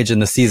Iron Age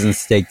and the seasoned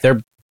steak,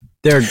 they're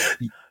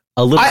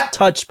a little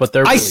touch, but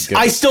they're really good.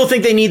 I still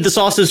think they need the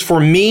sauces for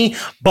me,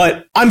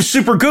 but I'm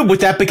super good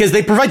with that because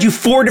they provide you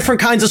 4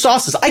 different kinds of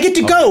sauces. I get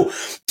to go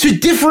to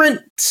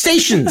different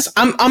stations.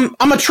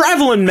 I'm a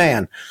traveling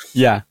man.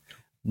 Yeah.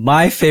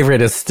 My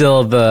favorite is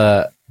still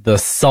the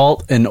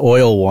salt and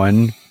oil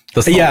one.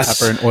 The salt,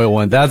 pepper, and oil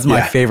one. That's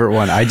my favorite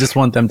one. I just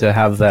want them to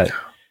have that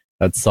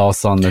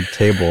sauce on the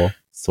table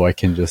so I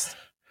can just.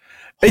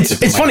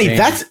 It's funny.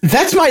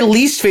 That's my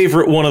least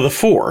favorite one of the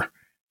 4.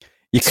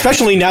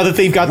 Especially now that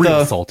they've got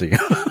real salty.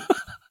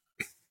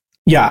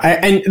 Yeah,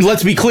 and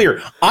let's be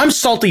clear. I'm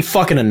salty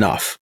fucking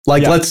enough.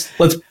 Like let's.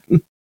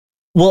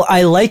 Well,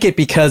 I like it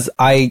because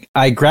I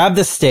grab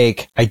the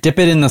steak, I dip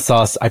it in the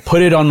sauce, I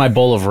put it on my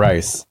bowl of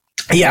rice.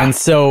 Yeah, and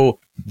so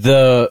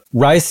the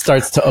rice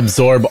starts to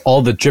absorb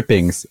all the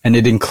drippings, and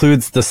it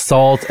includes the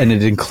salt, and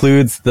it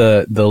includes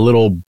the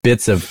little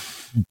bits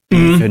of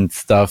beef and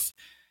stuff.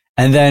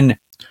 And then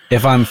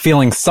if I'm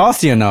feeling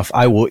saucy enough,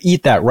 I will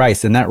eat that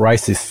rice, and that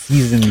rice is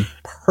seasoned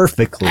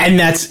perfectly. And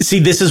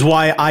this is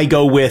why I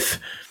go with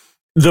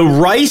the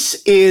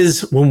rice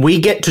is when we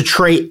get to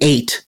tray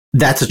 8,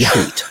 that's a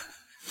treat.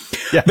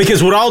 Yeah.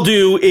 Because what I'll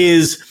do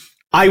is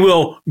I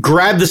will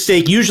grab the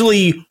steak,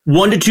 usually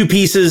 1 to 2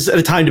 pieces at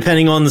a time,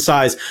 depending on the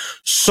size.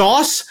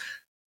 Sauce,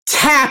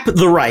 tap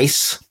the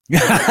rice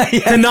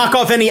to knock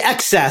off any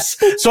excess.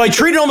 So I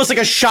treat it almost like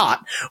a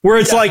shot where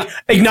it's like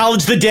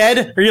acknowledge the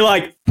dead, or you're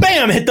like,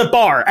 bam, hit the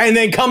bar, and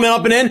then coming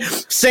up and in,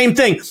 same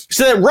thing.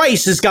 So that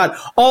rice has got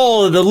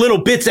all of the little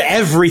bits of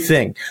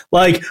everything,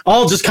 like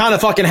all just kind of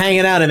fucking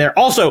hanging out in there.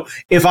 Also,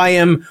 if I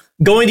am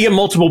going to get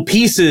multiple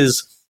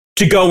pieces,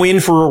 to go in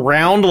for a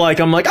round. Like,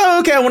 I'm like, oh,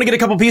 okay, I want to get a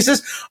couple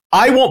pieces.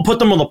 I won't put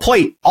them on the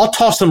plate. I'll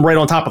toss them right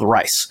on top of the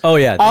rice. Oh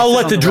yeah. I'll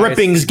let the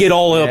drippings get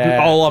all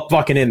up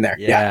fucking in there.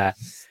 Yeah.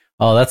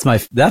 Oh, that's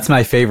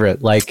my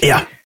favorite. Like,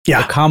 yeah.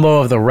 The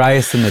combo of the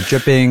rice and the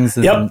drippings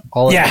and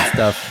all of that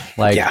stuff.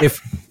 Like,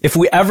 if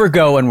we ever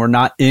go and we're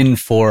not in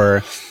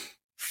for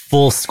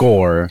full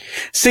score,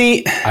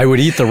 see, I would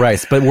eat the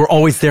rice, but we're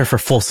always there for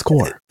full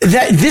score.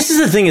 This is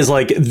the thing is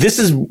like, this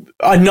is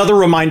another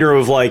reminder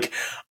of like,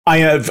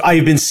 I've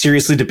been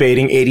seriously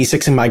debating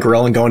 86ing my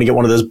grill and going to get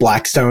one of those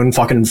Blackstone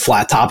fucking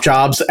flat top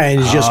jobs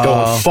and just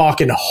going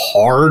fucking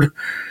hard.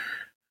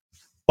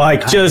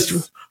 Like,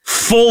 just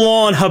full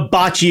on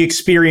hibachi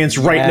experience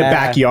right in the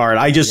backyard.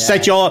 I just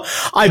set y'all up.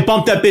 I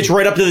bump that bitch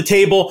right up to the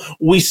table.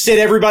 We sit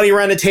everybody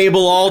around the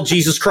table, all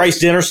Jesus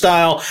Christ dinner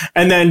style.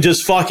 And then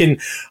just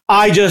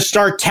I just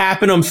start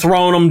tapping them,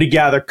 throwing them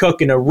together,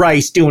 cooking the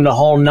rice, doing the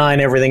whole nine,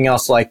 everything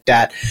else like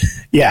that.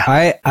 Yeah.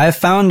 I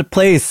found a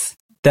place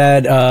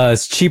that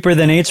is cheaper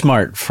than H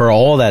Mart for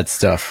all that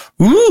stuff.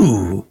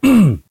 Ooh.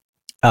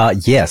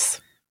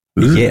 Yes.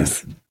 Ooh.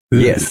 Yes. Ooh.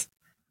 Yes.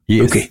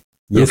 Okay.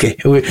 Yes. Okay.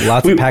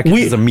 Lots of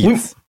packages of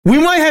meats. We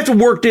might have to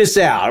work this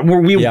out.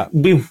 We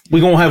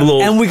gonna have a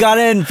little, and we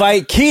gotta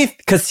invite Keith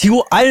because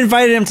I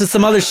invited him to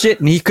some other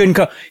shit and he couldn't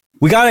come.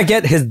 We gotta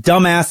get his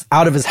dumb ass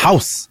out of his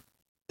house.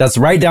 That's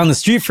right down the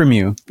street from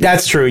you.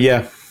 That's true.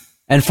 Yeah,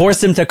 and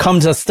force him to come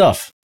to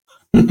stuff,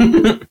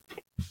 motherfucker.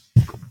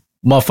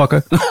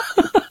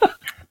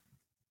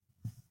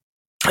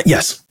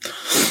 Yes.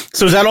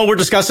 So is that all we're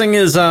discussing?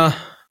 Is I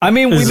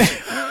mean, we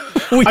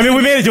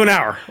made it to an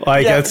hour.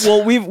 Like, that's,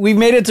 well, we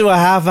made it to a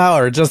half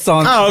hour just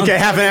on. Oh, okay,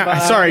 half an hour.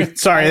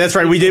 Sorry. That's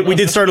right. We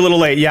did start a little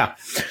late. Yeah.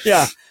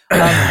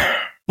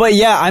 But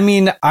yeah, I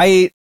mean,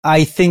 I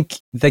think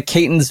the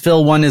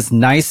Catonsville one is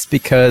nice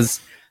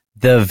because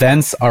the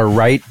vents are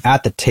right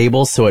at the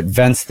table, so it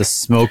vents the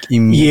smoke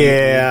immediately.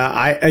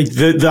 Yeah,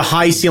 the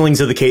high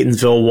ceilings of the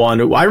Catonsville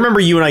one. I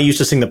remember you and I used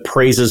to sing the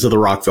praises of the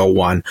Rockville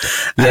one,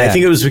 and I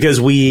think it was because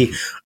we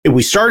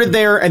started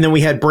there and then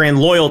we had brand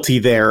loyalty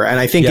there. And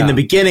I think in the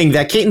beginning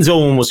that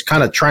Catonsville one was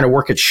kind of trying to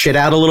work its shit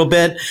out a little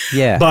bit.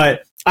 Yeah.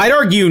 But I'd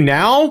argue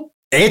now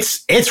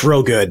it's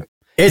real good.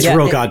 It's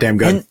real goddamn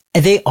good.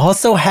 And they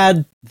also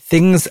had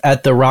things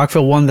at the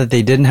Rockville one that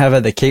they didn't have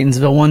at the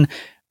Catonsville one.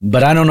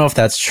 But I don't know if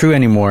that's true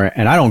anymore.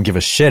 And I don't give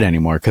a shit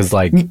anymore. Cause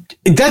like,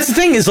 that's the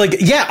thing is like,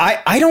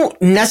 I don't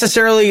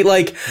necessarily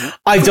like,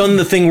 I've done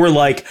the thing where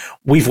like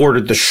we've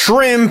ordered the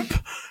shrimp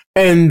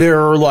and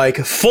they're like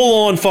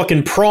full on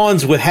fucking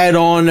prawns with head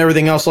on and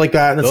everything else like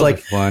that. And it's like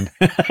fun.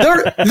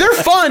 they're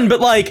fun, but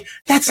like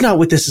that's not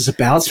what this is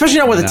about, especially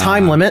not with a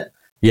time limit.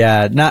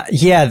 Yeah,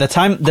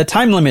 the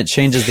time limit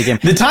changes the game.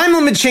 The time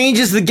limit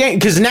changes the game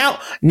because now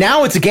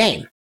it's a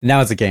game.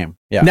 Now it's a game.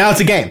 Yeah. Now it's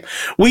a game.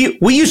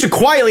 We used to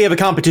quietly have a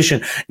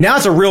competition. Now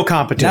it's a real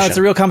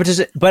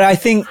competition. But I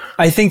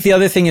think the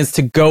other thing is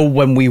to go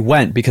when we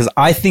went, because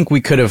I think we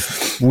could have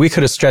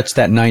stretched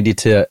that 90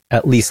 to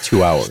at least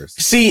 2 hours.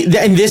 See,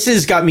 and this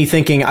has got me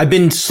thinking. I've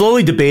been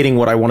slowly debating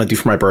what I want to do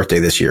for my birthday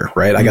this year.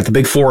 Right, I got the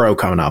big 4-0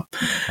 coming up,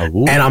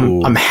 and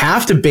I'm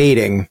half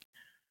debating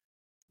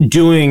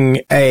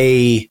doing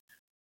a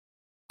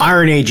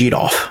Iron Age eat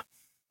off.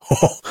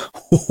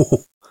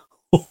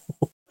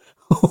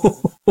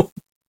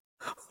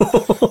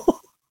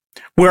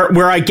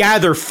 where I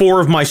gather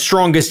 4 of my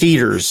strongest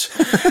eaters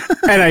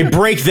and I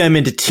break them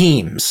into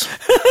teams.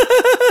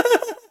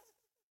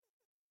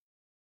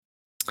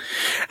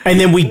 And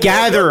then we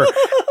gather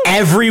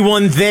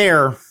everyone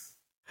there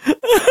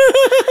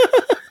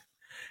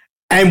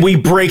and we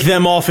break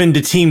them off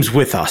into teams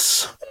with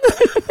us.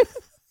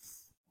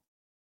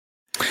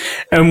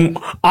 And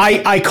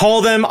I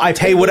call them, I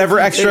pay whatever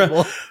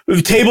extra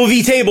table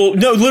v table.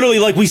 No, literally,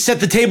 like we set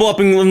the table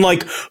up in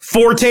like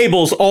 4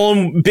 tables, all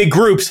in big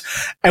groups,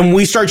 and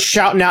we start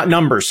shouting out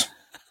numbers.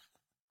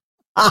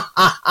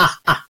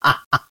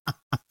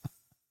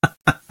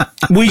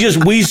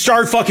 We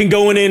start fucking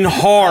going in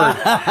hard.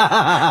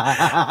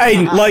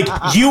 And like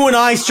you and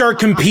I start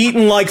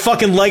competing like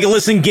fucking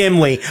Legolas and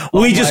Gimli.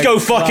 We just go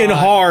fucking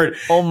hard.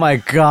 Oh my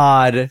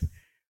God.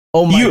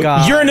 Oh my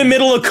God. You're in the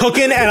middle of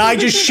cooking and I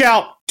just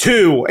shout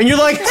 2. And you're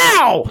like,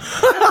 how?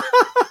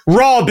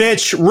 Raw,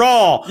 bitch.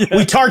 Raw. Yeah.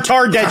 We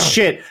tartared that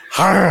shit.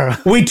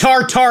 We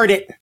tartared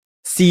it.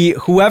 See,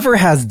 whoever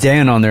has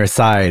Dan on their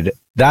side,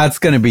 that's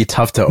going to be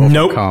tough to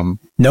overcome.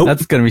 Nope.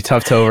 That's going to be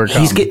tough to overcome.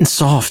 He's getting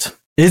soft.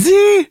 Is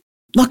he?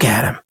 Look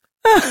at him.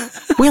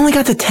 We only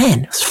got to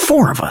 10. It's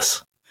 4 of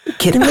us. You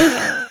kidding me?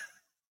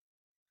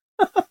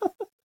 You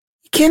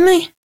kidding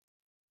me?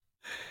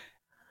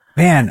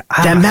 Man,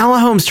 that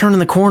Malahome's turning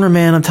the corner,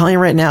 man. I'm telling you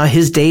right now,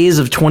 his days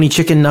of 20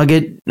 chicken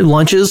nugget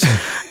lunches,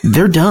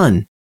 they're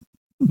done.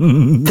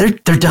 They're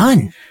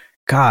done.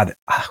 God,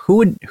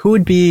 who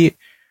would be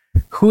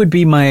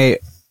my,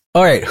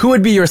 all right, who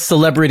would be your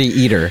celebrity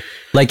eater?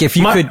 Like if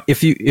you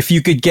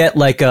could get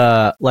like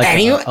anyone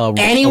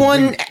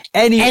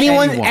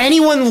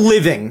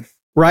living,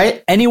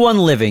 right? Anyone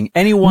living,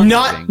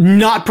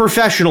 not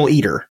professional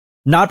eater.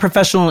 Not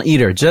professional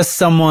eater, just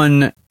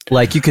someone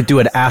Like, you could do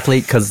an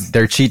athlete because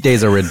their cheat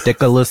days are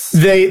ridiculous.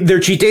 Their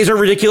cheat days are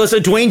ridiculous.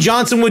 Dwayne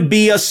Johnson would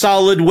be a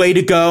solid way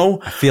to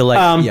go. I feel like,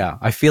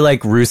 I feel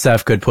like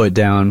Rusev could put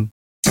down.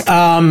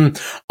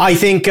 I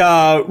think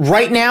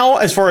right now,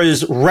 as far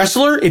as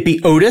wrestler, it'd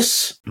be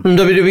Otis from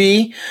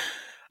WWE.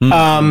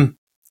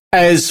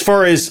 As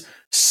far as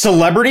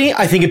celebrity,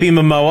 I think it'd be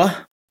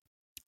Momoa.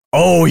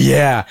 Oh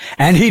yeah,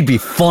 and he'd be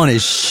fun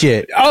as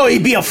shit. Oh,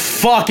 he'd be a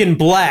fucking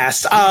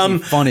blast.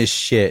 Fun as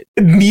shit.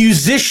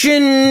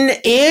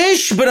 Musician-ish,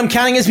 but I'm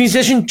counting as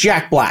musician,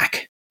 Jack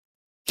Black.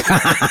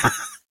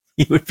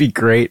 He would be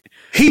great.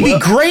 He'd be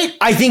great.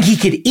 I think he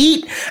could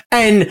eat,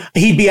 and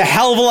he'd be a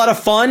hell of a lot of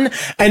fun.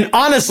 And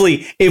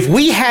honestly, if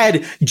we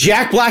had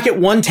Jack Black at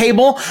one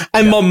table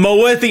and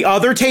Momoa at the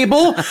other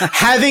table,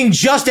 having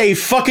just a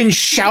fucking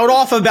shout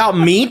off about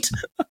meat,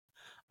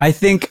 I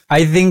think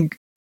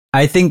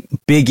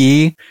Big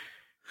E.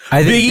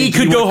 Big E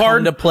could go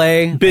hard to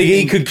play. Big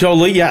E could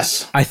totally,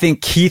 yes. I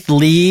think Keith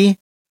Lee.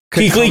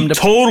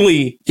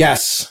 Totally,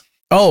 yes.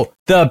 Oh,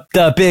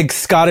 the big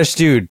Scottish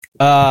dude.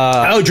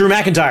 Drew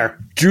McIntyre.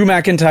 Drew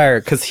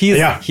McIntyre, because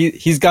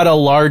he's got a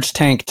large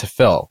tank to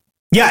fill.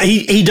 Yeah,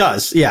 he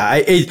does.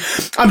 Yeah,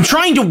 I'm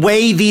trying to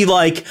weigh the,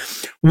 like,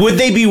 would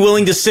they be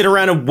willing to sit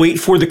around and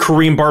wait for the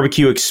Korean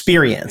barbecue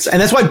experience?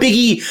 And that's why Big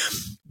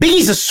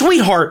E's a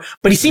sweetheart,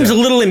 but he seems a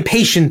little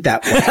impatient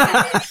that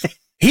way.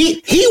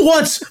 He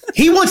wants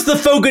the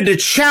Fogo de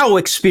Chao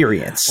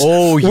experience.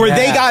 Oh, yeah. Where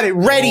they got it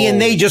ready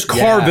and they just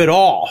carve it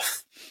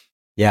off.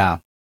 Yeah.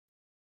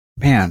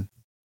 Man,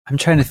 I'm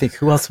trying to think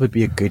who else would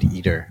be a good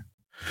eater.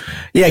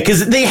 Yeah,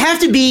 because they have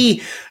to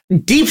be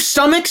deep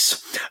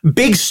stomachs,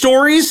 big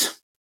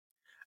stories,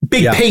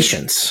 big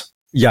patience.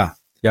 Yeah.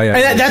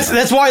 And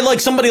that's why, like,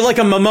 somebody like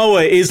a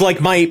Momoa is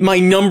like my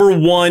number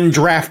one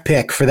draft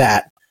pick for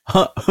that.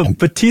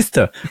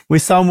 Batista. We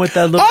saw him with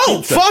that little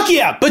pizza. Fuck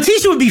yeah.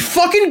 Batista would be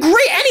fucking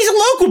great. And he's a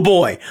local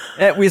boy.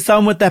 We saw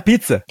him with that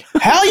pizza.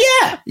 Hell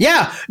yeah.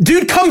 Yeah.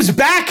 Dude comes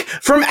back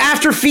from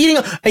after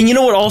feeding. And you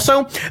know what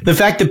also? The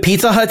fact that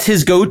Pizza Hut's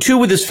his go-to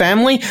with his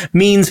family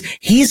means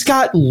he's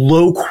got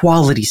low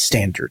quality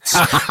standards,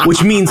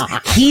 which means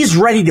he's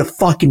ready to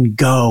fucking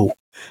go.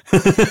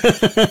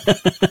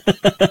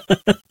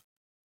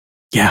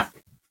 Yeah.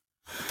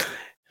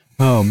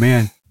 Oh,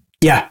 man.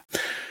 Yeah.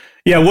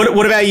 Yeah.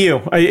 What about you?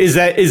 Is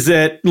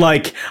that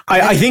like,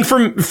 I think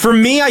for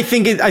me, I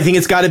think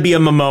it's got to be a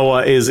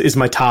Momoa is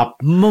my top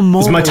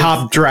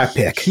draft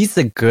pick. He's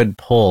a good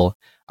pull.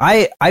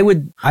 I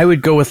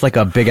would go with like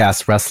a big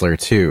ass wrestler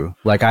too.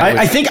 Like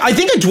I think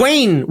a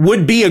Dwayne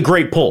would be a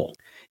great pull.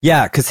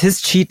 Yeah, because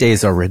his cheat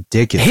days are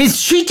ridiculous.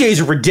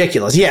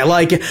 Yeah,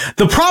 like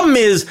the problem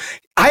is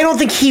I don't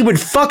think he would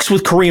fucks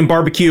with Korean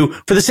barbecue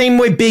for the same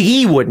way Big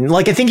E wouldn't.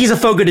 Like, I think he's a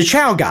Fogo de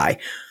Chao guy.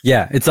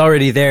 Yeah, it's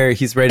already there.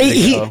 He's ready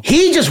to go.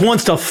 He just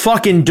wants to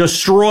fucking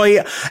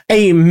destroy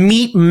a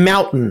meat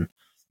mountain.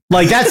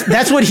 Like,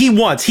 that's what he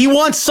wants. He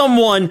wants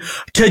someone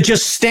to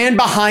just stand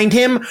behind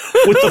him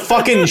with the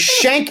fucking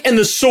shank and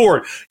the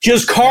sword,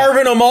 just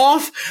carving him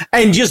off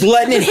and just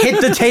letting it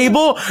hit the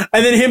table,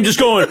 and then him just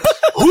going,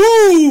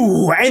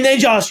 whoo, and then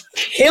just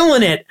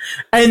killing it.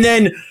 And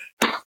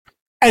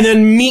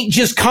then meat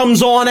just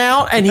comes on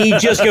out, and he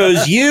just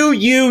goes, you,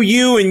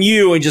 and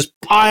you, and just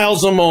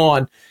piles them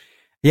on.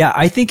 Yeah,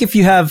 I think if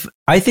you have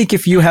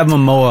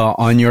Momoa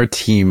on your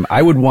team,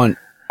 I would want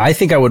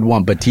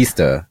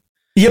Batista.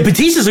 Yeah,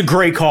 Batista's a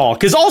great call,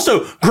 because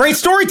also great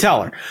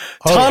storyteller,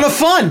 ton of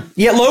fun.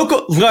 Yeah,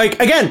 local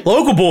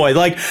boy,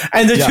 like,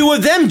 and the two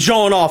of them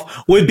jawing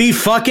off would be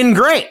fucking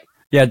great.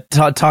 Yeah,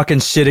 talking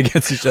shit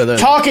against each other. Whoa.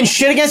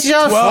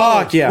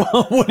 Fuck yeah.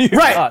 What do you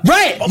right,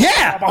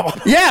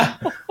 yeah.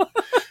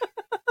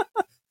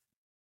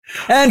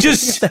 And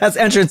just has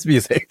entrance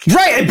music.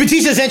 Right, and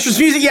Batista's entrance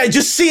music, yeah,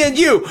 just seeing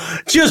you.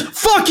 Just,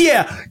 fuck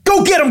yeah.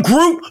 Go get him,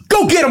 Groot.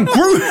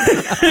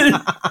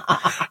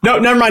 No,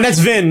 never mind, that's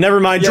Vin. Never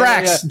mind.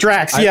 Drax,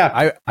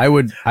 yeah. I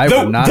would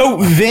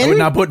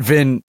not put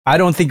Vin. I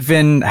don't think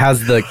Vin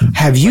has the...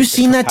 Have you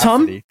seen that,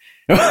 Tom?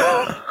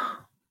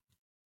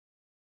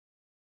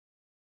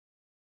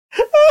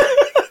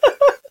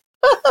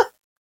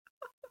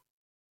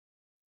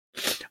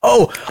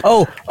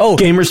 Oh.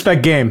 Game,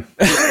 respect, game.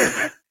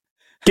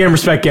 Game,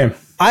 respect, game.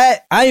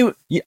 I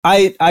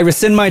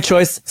rescind my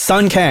choice.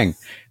 Sun Kang.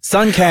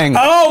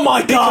 Oh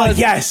my God,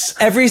 yes.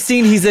 Every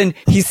scene he's in,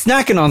 he's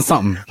snacking on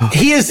something.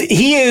 He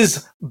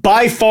is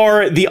by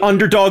far the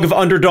underdog of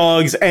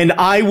underdogs, and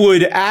I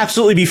would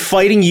absolutely be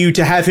fighting you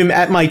to have him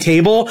at my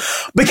table,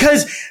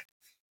 because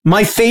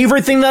my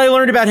favorite thing that I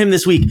learned about him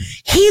this week,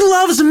 he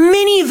loves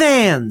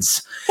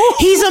minivans.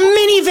 He's a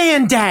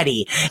minivan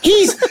daddy.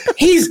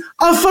 He's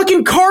a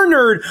fucking car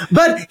nerd,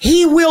 but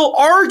he will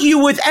argue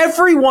with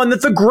everyone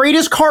that the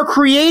greatest car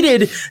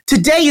created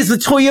today is the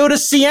Toyota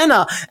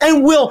Sienna,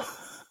 and will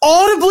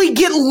audibly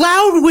get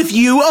loud with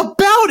you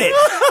about it. And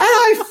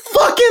I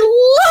fucking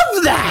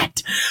love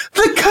that.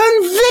 The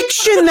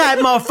conviction that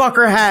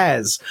motherfucker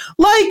has.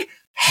 Like,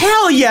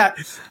 hell yeah.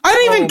 I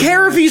don't even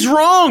care if he's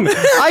wrong.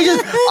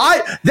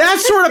 That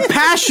sort of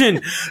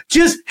passion,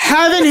 just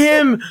having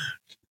him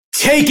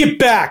take it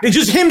back. It's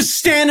just him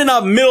standing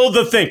up, middle of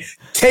the thing.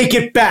 Take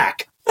it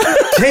back.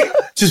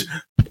 Just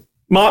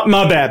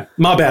my bad.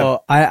 Oh,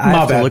 I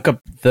have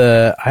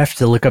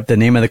to look up the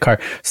name of the car.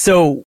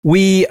 So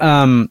we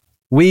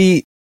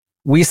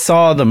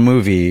saw the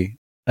movie.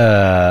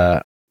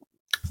 Yes,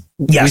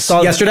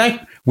 yesterday.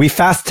 We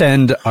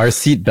fastened our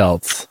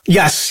seatbelts.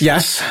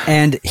 Yes.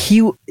 And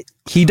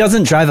he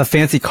doesn't drive a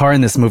fancy car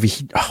in this movie.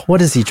 What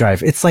does he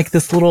drive? It's like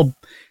this little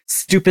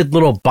stupid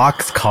little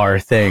box car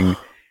thing.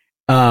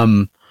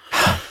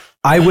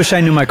 I wish I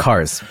knew my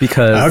cars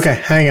because.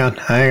 Okay, hang on.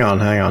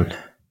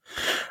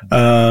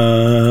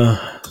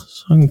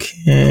 Sun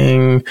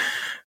King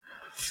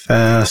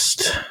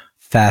Fast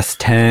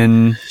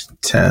 10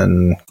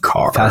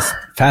 car.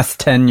 Fast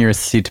 10 your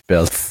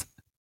seatbelts.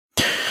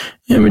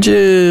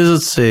 Images,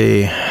 let's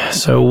see.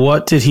 So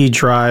what did he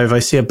drive? I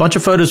see a bunch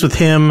of photos with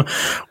him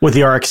with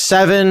the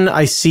RX-7.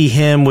 I see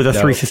him with a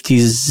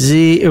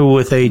 350Z,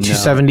 with a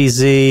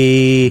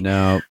 270Z.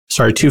 No.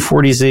 Sorry,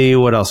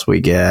 240Z. What else we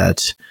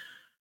get?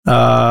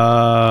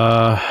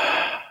 Yada,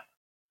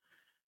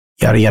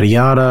 yada,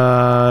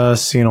 yada.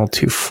 Seeing all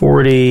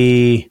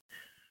 240.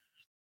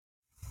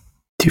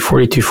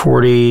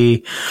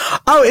 240.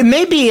 Oh, it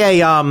may be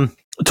a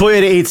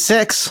Toyota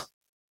 86.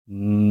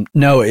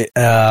 No,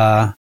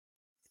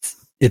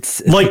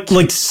 it's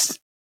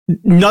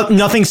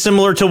nothing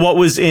similar to what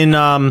was in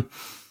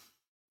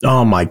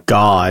oh my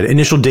god,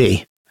 Initial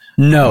D.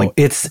 No,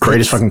 it's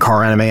greatest fucking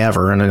car anime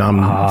ever, and I'm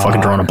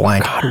fucking drawing a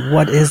blank. God,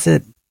 what is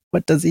it?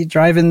 What does he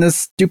drive in this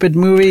stupid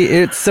movie?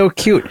 It's so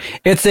cute.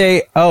 It's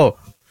a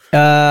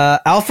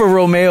Alfa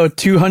Romeo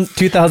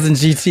 2000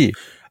 GT.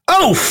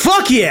 Oh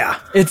fuck yeah!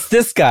 It's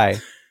this guy.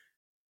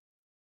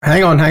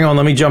 Hang on.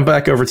 Let me jump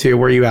back over to you.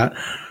 Where are you at?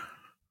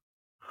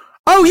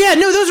 Oh yeah,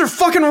 no, those are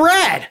fucking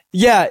rad.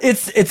 Yeah,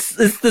 it's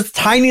this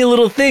tiny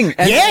little thing.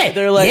 And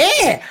they're like,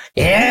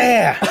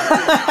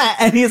 yeah.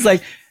 And he's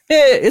like,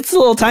 it's a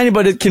little tiny,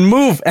 but it can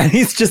move. And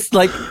he's just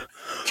like,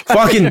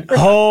 fucking,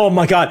 oh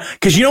my god.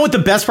 Because you know what the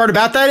best part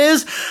about that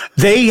is?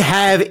 They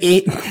have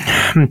it.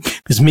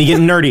 This is me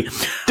getting nerdy.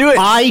 Do it.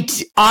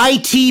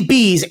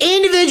 ITBs,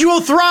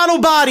 individual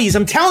throttle bodies.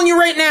 I'm telling you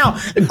right now,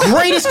 the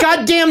greatest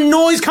goddamn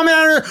noise coming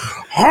out of her.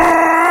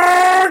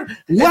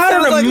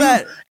 Louder like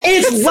that.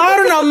 It's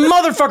louder than a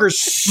motherfucker.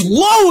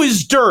 Slow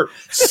as dirt.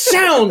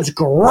 Sounds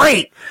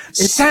great.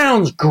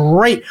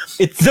 That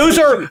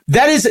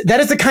is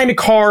the kind of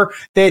car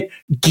that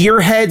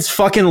gearheads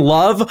fucking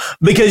love,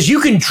 because you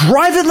can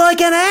drive it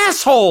like an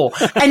asshole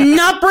and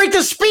not break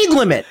the speed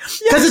limit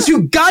because it's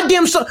too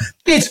goddamn slow.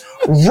 It's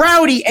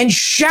rowdy and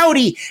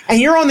shouty, and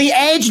you're on the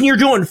edge and you're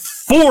doing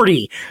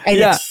 40, and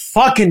it's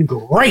fucking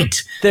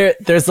great.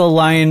 There's a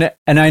line,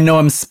 and I know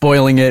I'm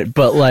spoiling it,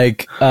 but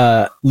like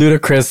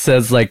Ludacris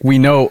says, like, we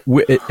know,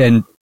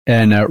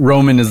 and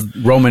Roman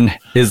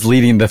is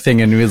leading the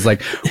thing, and he was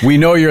like, we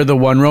know you're the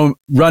one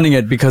running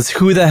it, because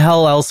who the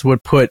hell else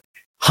would put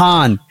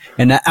Han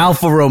in an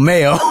Alfa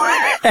Romeo?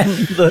 And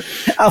the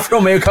Alfa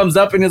Romeo comes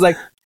up and is like,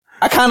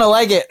 I kind of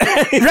like it.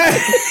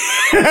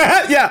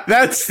 Right. Yeah,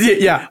 that's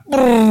it. Yeah.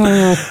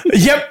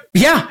 Yep.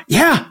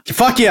 Yeah.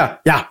 Fuck yeah.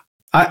 Yeah.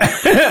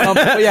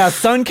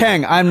 Sun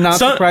Kang. I'm not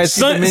surprised.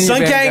 Sun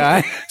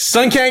Kang.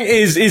 Sun Kang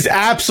is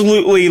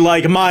absolutely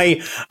like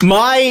my.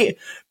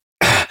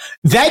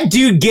 That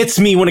dude gets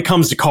me when it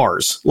comes to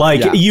cars.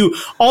 You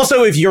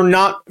also, if you're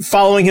not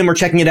following him or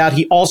checking it out,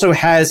 he also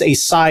has a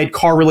side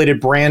car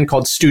related brand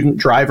called Student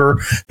Driver.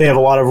 They have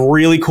a lot of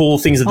really cool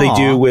things that they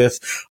do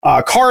with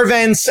car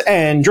events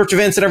and drift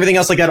events and everything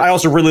else like that. I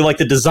also really like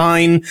the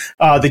design.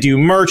 They do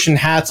merch and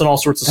hats and all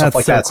sorts of stuff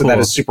like that. Cool. So that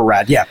is super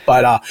rad. Yeah.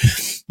 But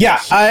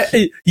yes,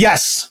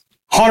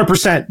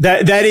 100%.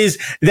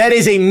 That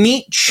is a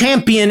meat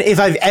champion if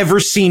I've ever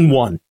seen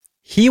one.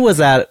 He was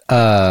at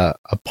a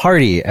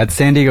party at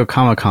San Diego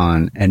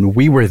Comic-Con, and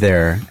we were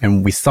there,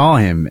 and we saw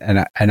him,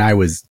 and I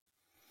was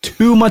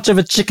too much of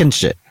a chicken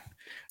shit.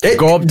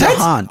 Go up to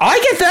Han. I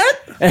get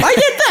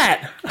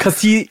that.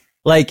 Because he,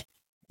 like,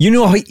 you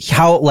know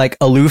how like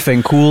aloof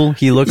and cool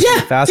he looks.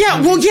 Fast. Yeah.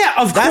 Well, yeah.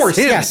 Of course.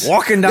 Him yes.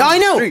 Walking down. I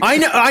know. The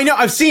street. I know.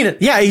 I've seen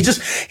it. Yeah. He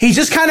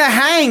just kind of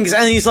hangs,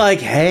 and he's like,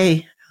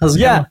 "Hey, how's it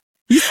going?"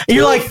 And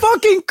you're like,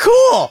 fucking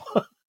cool.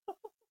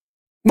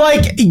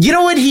 Like, you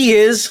know what he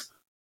is?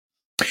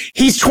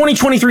 He's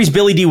 2023's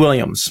Billy D.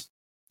 Williams.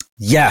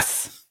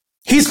 Yes.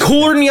 He's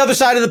cooler than the other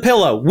side of the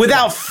pillow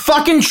without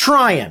fucking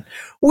trying.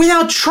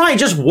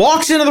 Just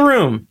walks into the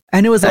room.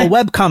 And it was a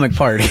webcomic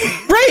party.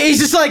 Right. He's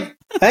just like,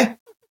 hey,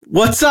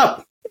 what's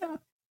up?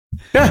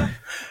 Yeah.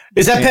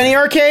 Is that Penny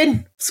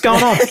Arcade? What's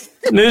going on?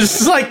 And it's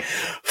just like,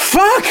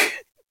 fuck.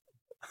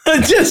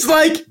 Just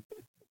like.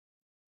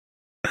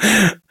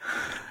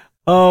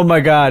 Oh my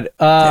God.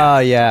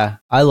 Yeah.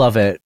 I love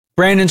it.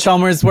 Brandon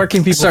Chalmers, where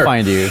can people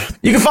find you?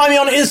 You can find me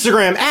on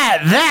Instagram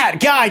at that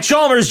guy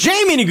Chalmers.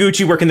 Jamie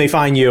Noguchi, where can they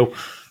find you?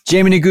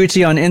 Jamie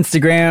Noguchi on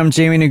Instagram,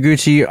 Jamie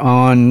Noguchi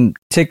on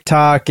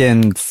TikTok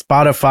and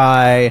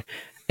Spotify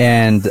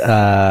And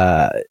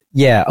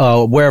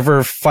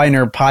wherever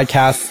finer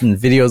podcasts and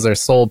videos are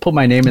sold, put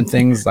my name in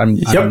things. I'm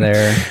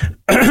there.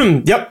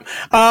 Yep.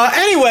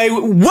 Anyway,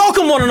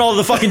 welcome one and all to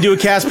the fucking Do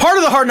It Cast, part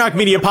of the Hard Knock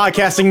Media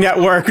podcasting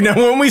network. Now,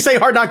 when we say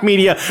Hard Knock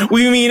Media,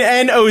 we mean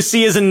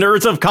NOC as in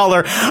Nerds of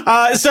Color.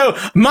 So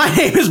my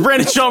name is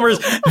Brandon Chalmers.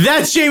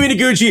 That's Jamie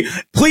Noguchi.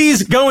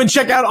 Please go and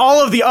check out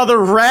all of the other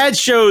rad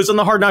shows on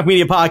the Hard Knock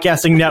Media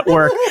podcasting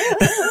network,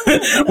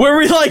 where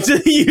we like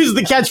to use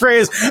the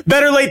catchphrase,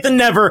 better late than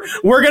never.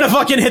 We're going to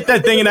fucking hit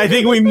that thing. And I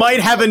think we might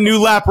have a new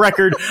lap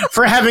record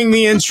for having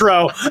the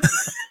intro.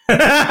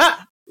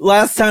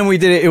 Last time we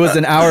did it, it was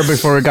an hour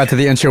before we got to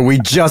the intro. We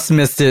just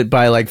missed it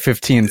by like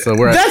 15, so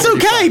that's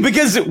okay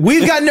because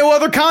we've got no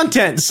other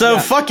content. So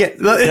fuck it.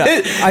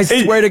 Yeah. I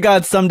swear to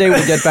God, someday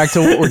we'll get back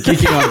to what we're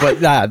geeking on.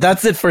 But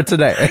that's it for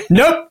today.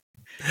 Nope.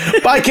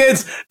 Bye,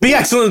 kids. Be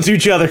excellent to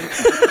each other.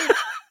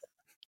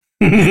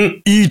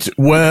 Eat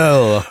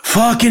well.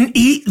 Fucking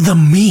eat the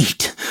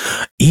meat.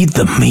 Eat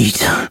the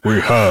meat.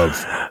 We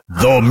have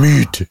the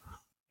meat.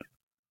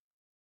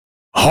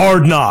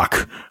 Hard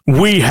Knock.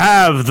 We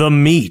have the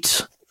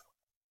meat.